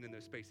areas and in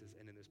those spaces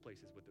and in those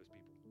places with those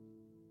people.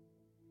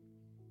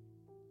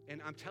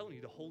 And I'm telling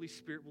you, the Holy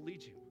Spirit will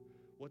lead you.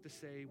 What to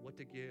say, what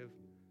to give.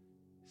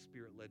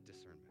 Spirit-led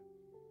discernment.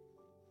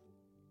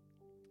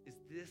 Is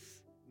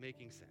this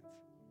making sense?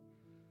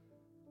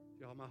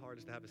 Y'all, my heart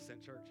is to have a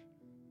sent church.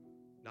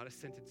 Not a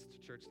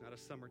sentenced church, not a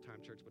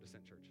summertime church, but a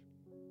sent church.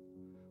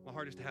 My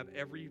heart is to have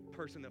every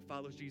person that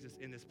follows Jesus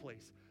in this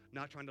place,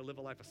 not trying to live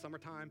a life of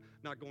summertime,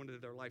 not going to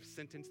their life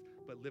sentenced,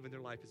 but living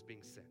their life as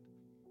being sent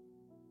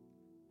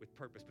with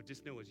purpose. But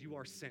just know as you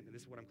are sent, and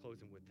this is what I'm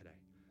closing with today,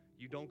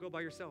 you don't go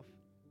by yourself.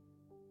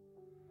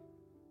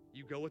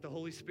 You go with the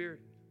Holy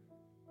Spirit.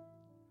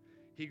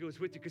 He goes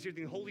with you because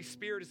the Holy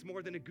Spirit is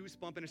more than a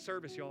goosebump in a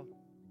service, y'all.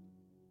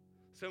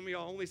 Some of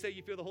y'all only say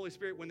you feel the Holy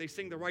Spirit when they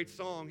sing the right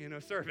song in a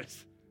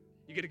service.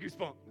 You get a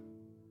goosebump.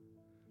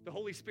 The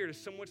Holy Spirit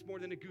is so much more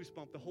than a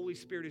goosebump. The Holy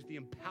Spirit is the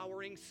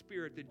empowering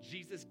spirit that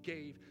Jesus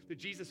gave, that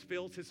Jesus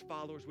fills his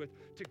followers with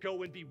to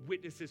go and be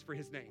witnesses for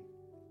his name.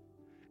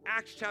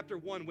 Acts chapter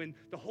 1,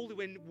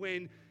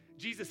 when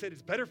Jesus said,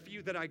 it's better for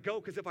you that I go,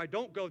 because if I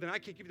don't go, then I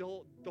can't give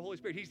you the Holy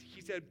Spirit.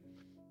 He said,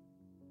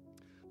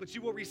 but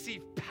you will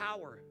receive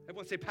power.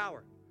 Everyone say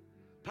power.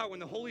 Power when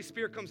the Holy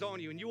Spirit comes on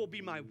you, and you will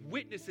be my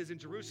witnesses in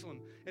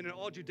Jerusalem and in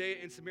all Judea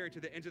and Samaria to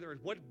the ends of the earth.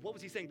 What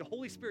was he saying? The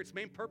Holy Spirit's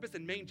main purpose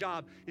and main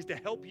job is to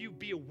help you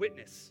be a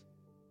witness.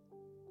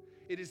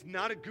 It is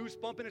not a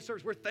goosebump in a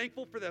service. We're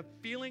thankful for the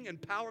feeling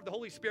and power of the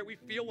Holy Spirit we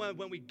feel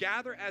when we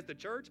gather as the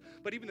church,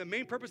 but even the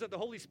main purpose of the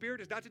Holy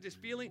Spirit is not to just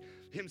feeling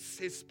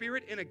his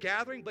spirit in a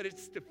gathering, but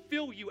it's to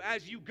fill you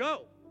as you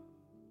go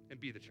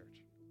and be the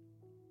church.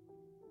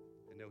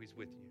 And know he's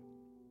with you.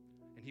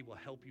 And he will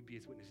help you be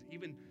his witnesses.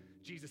 Even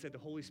Jesus said the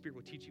Holy Spirit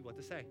will teach you what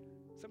to say.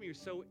 Some of you are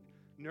so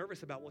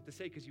nervous about what to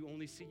say because you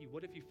only see you.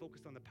 What if you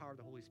focused on the power of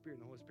the Holy Spirit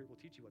and the Holy Spirit will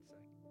teach you what to say?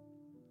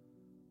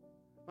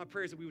 My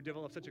prayer is that we would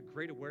develop such a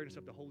great awareness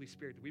of the Holy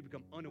Spirit that we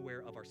become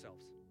unaware of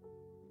ourselves.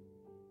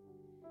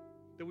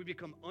 That we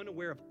become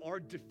unaware of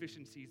our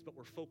deficiencies, but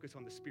we're focused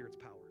on the Spirit's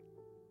power.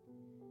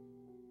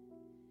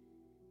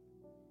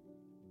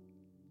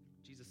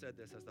 Jesus said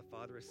this, as the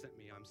Father has sent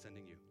me, I'm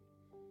sending you.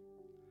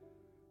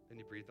 Then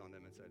he breathed on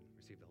them and said,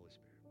 receive the Holy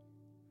Spirit.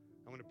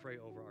 I want to pray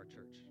over our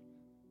church.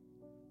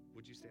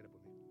 Would you stand up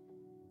with me?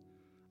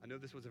 I know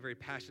this was a very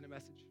passionate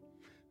message.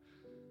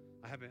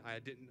 I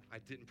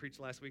didn't preach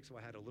last week, so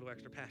I had a little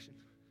extra passion.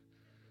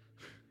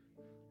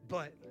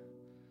 But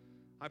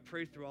I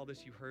prayed through all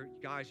this. You heard,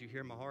 guys, you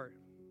hear my heart.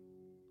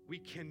 We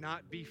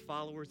cannot be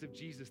followers of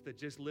Jesus that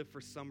just live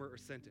for summer or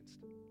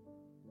sentenced.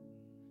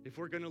 If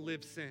we're going to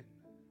live sent,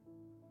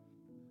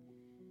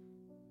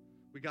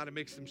 we got to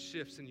make some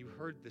shifts, and you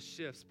heard the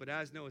shifts. But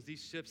as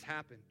these shifts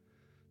happen,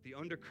 the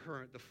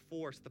undercurrent, the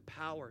force, the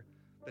power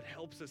that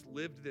helps us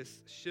live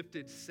this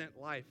shifted, sent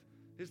life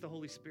is the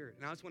Holy Spirit.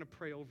 And I just want to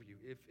pray over you.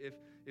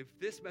 If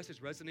this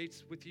message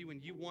resonates with you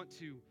and you want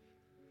to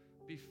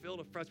be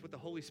filled afresh with the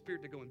Holy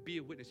Spirit to go and be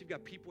a witness, you've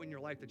got people in your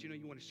life that you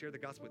want to share the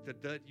gospel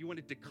with, that you want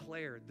to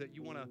declare, that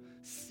you want to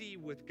see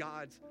with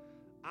God's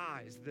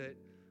eyes, that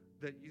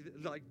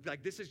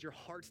like this is your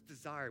heart's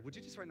desire. Would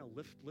you just right now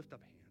lift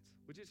up hands?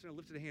 Would you just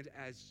lift the hands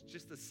as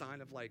just a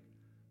sign of like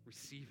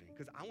receiving.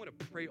 Because I want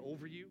to pray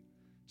over you.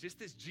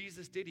 Just as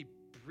Jesus did, he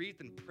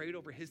breathed and prayed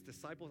over his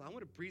disciples. I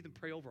want to breathe and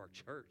pray over our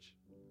church.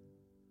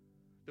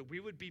 That we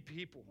would be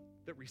people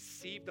that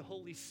receive the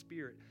Holy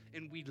Spirit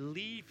and we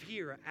leave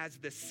here as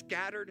the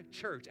scattered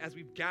church, as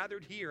we've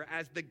gathered here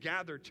as the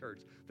gathered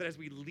church, that as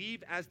we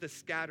leave as the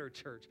scattered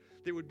church,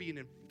 there would be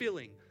an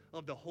infilling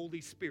of the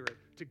Holy Spirit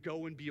to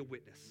go and be a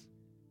witness,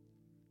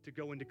 to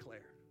go and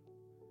declare.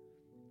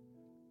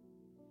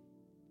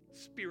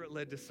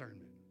 Spirit-led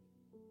discernment,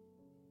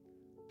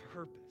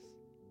 purpose.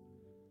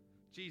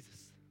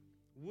 Jesus,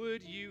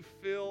 would you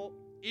fill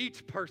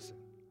each person,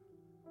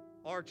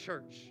 our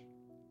church,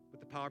 with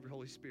the power of your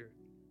Holy Spirit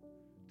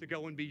to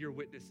go and be your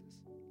witnesses?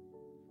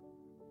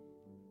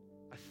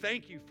 I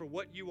thank you for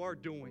what you are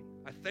doing.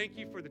 I thank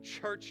you for the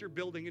church you're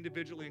building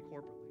individually and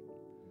corporately.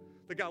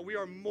 That God, we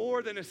are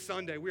more than a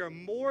Sunday. We are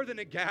more than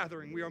a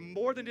gathering. We are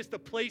more than just a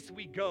place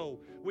we go.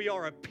 We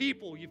are a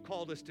people you've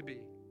called us to be.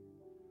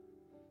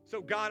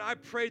 So God, I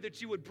pray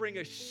that you would bring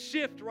a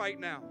shift right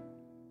now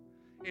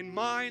in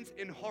minds,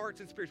 in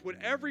hearts, and spirits. Would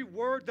every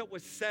word that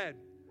was said,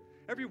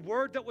 every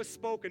word that was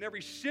spoken,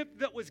 every shift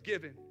that was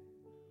given,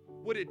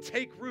 would it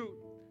take root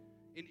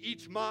in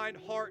each mind,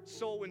 heart,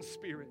 soul, and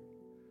spirit?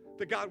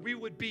 That God, we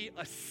would be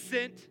a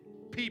sent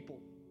people.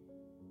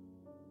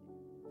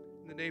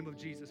 In the name of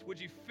Jesus, would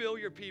you fill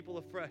your people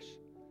afresh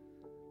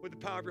with the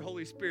power of your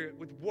Holy Spirit,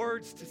 with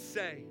words to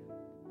say,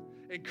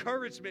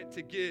 encouragement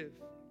to give,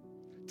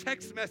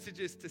 text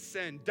messages to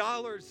send,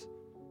 dollars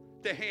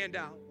to hand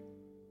out,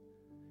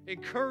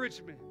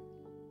 encouragement.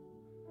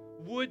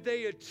 Would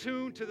they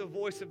attune to the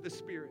voice of the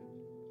Spirit?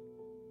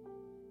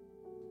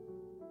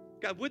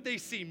 God, would they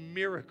see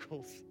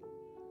miracles?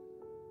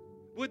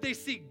 Would they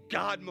see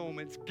God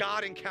moments,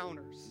 God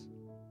encounters?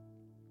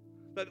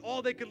 That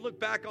all they could look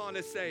back on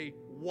is say,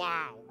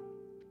 wow,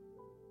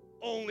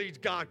 only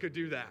God could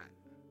do that.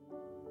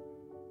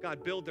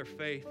 God, build their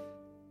faith.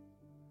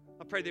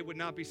 I pray they would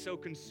not be so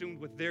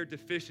consumed with their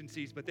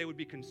deficiencies, but they would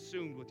be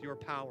consumed with your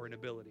power and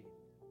ability.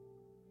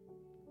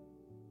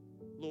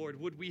 Lord,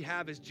 would we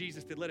have, as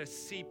Jesus did, let us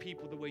see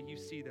people the way you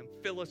see them.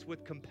 Fill us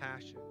with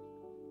compassion.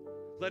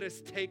 Let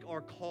us take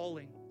our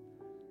calling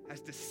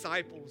as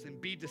disciples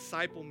and be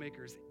disciple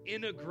makers,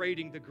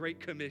 integrating the Great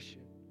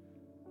Commission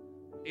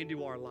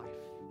into our life.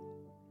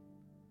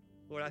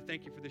 Lord, I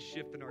thank you for the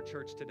shift in our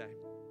church today.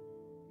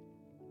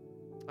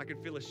 I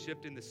can feel a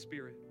shift in the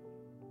Spirit.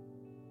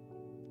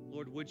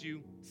 Lord, would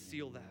you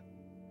seal that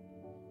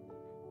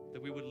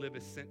we would live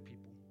as sent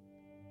people.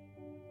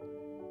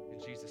 In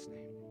Jesus'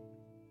 name,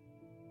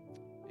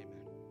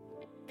 amen.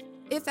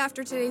 If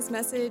after today's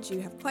message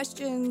you have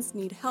questions,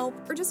 need help,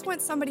 or just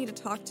want somebody to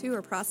talk to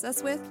or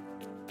process with,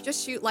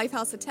 just shoot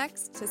Lifehouse a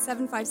text to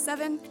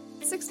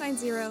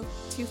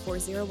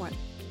 757-690-2401.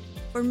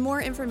 For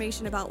more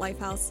information about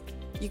Lifehouse,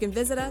 you can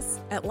visit us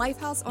at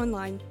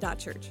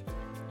lifehouseonline.church.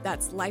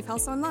 That's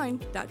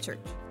lifehouseonline.church.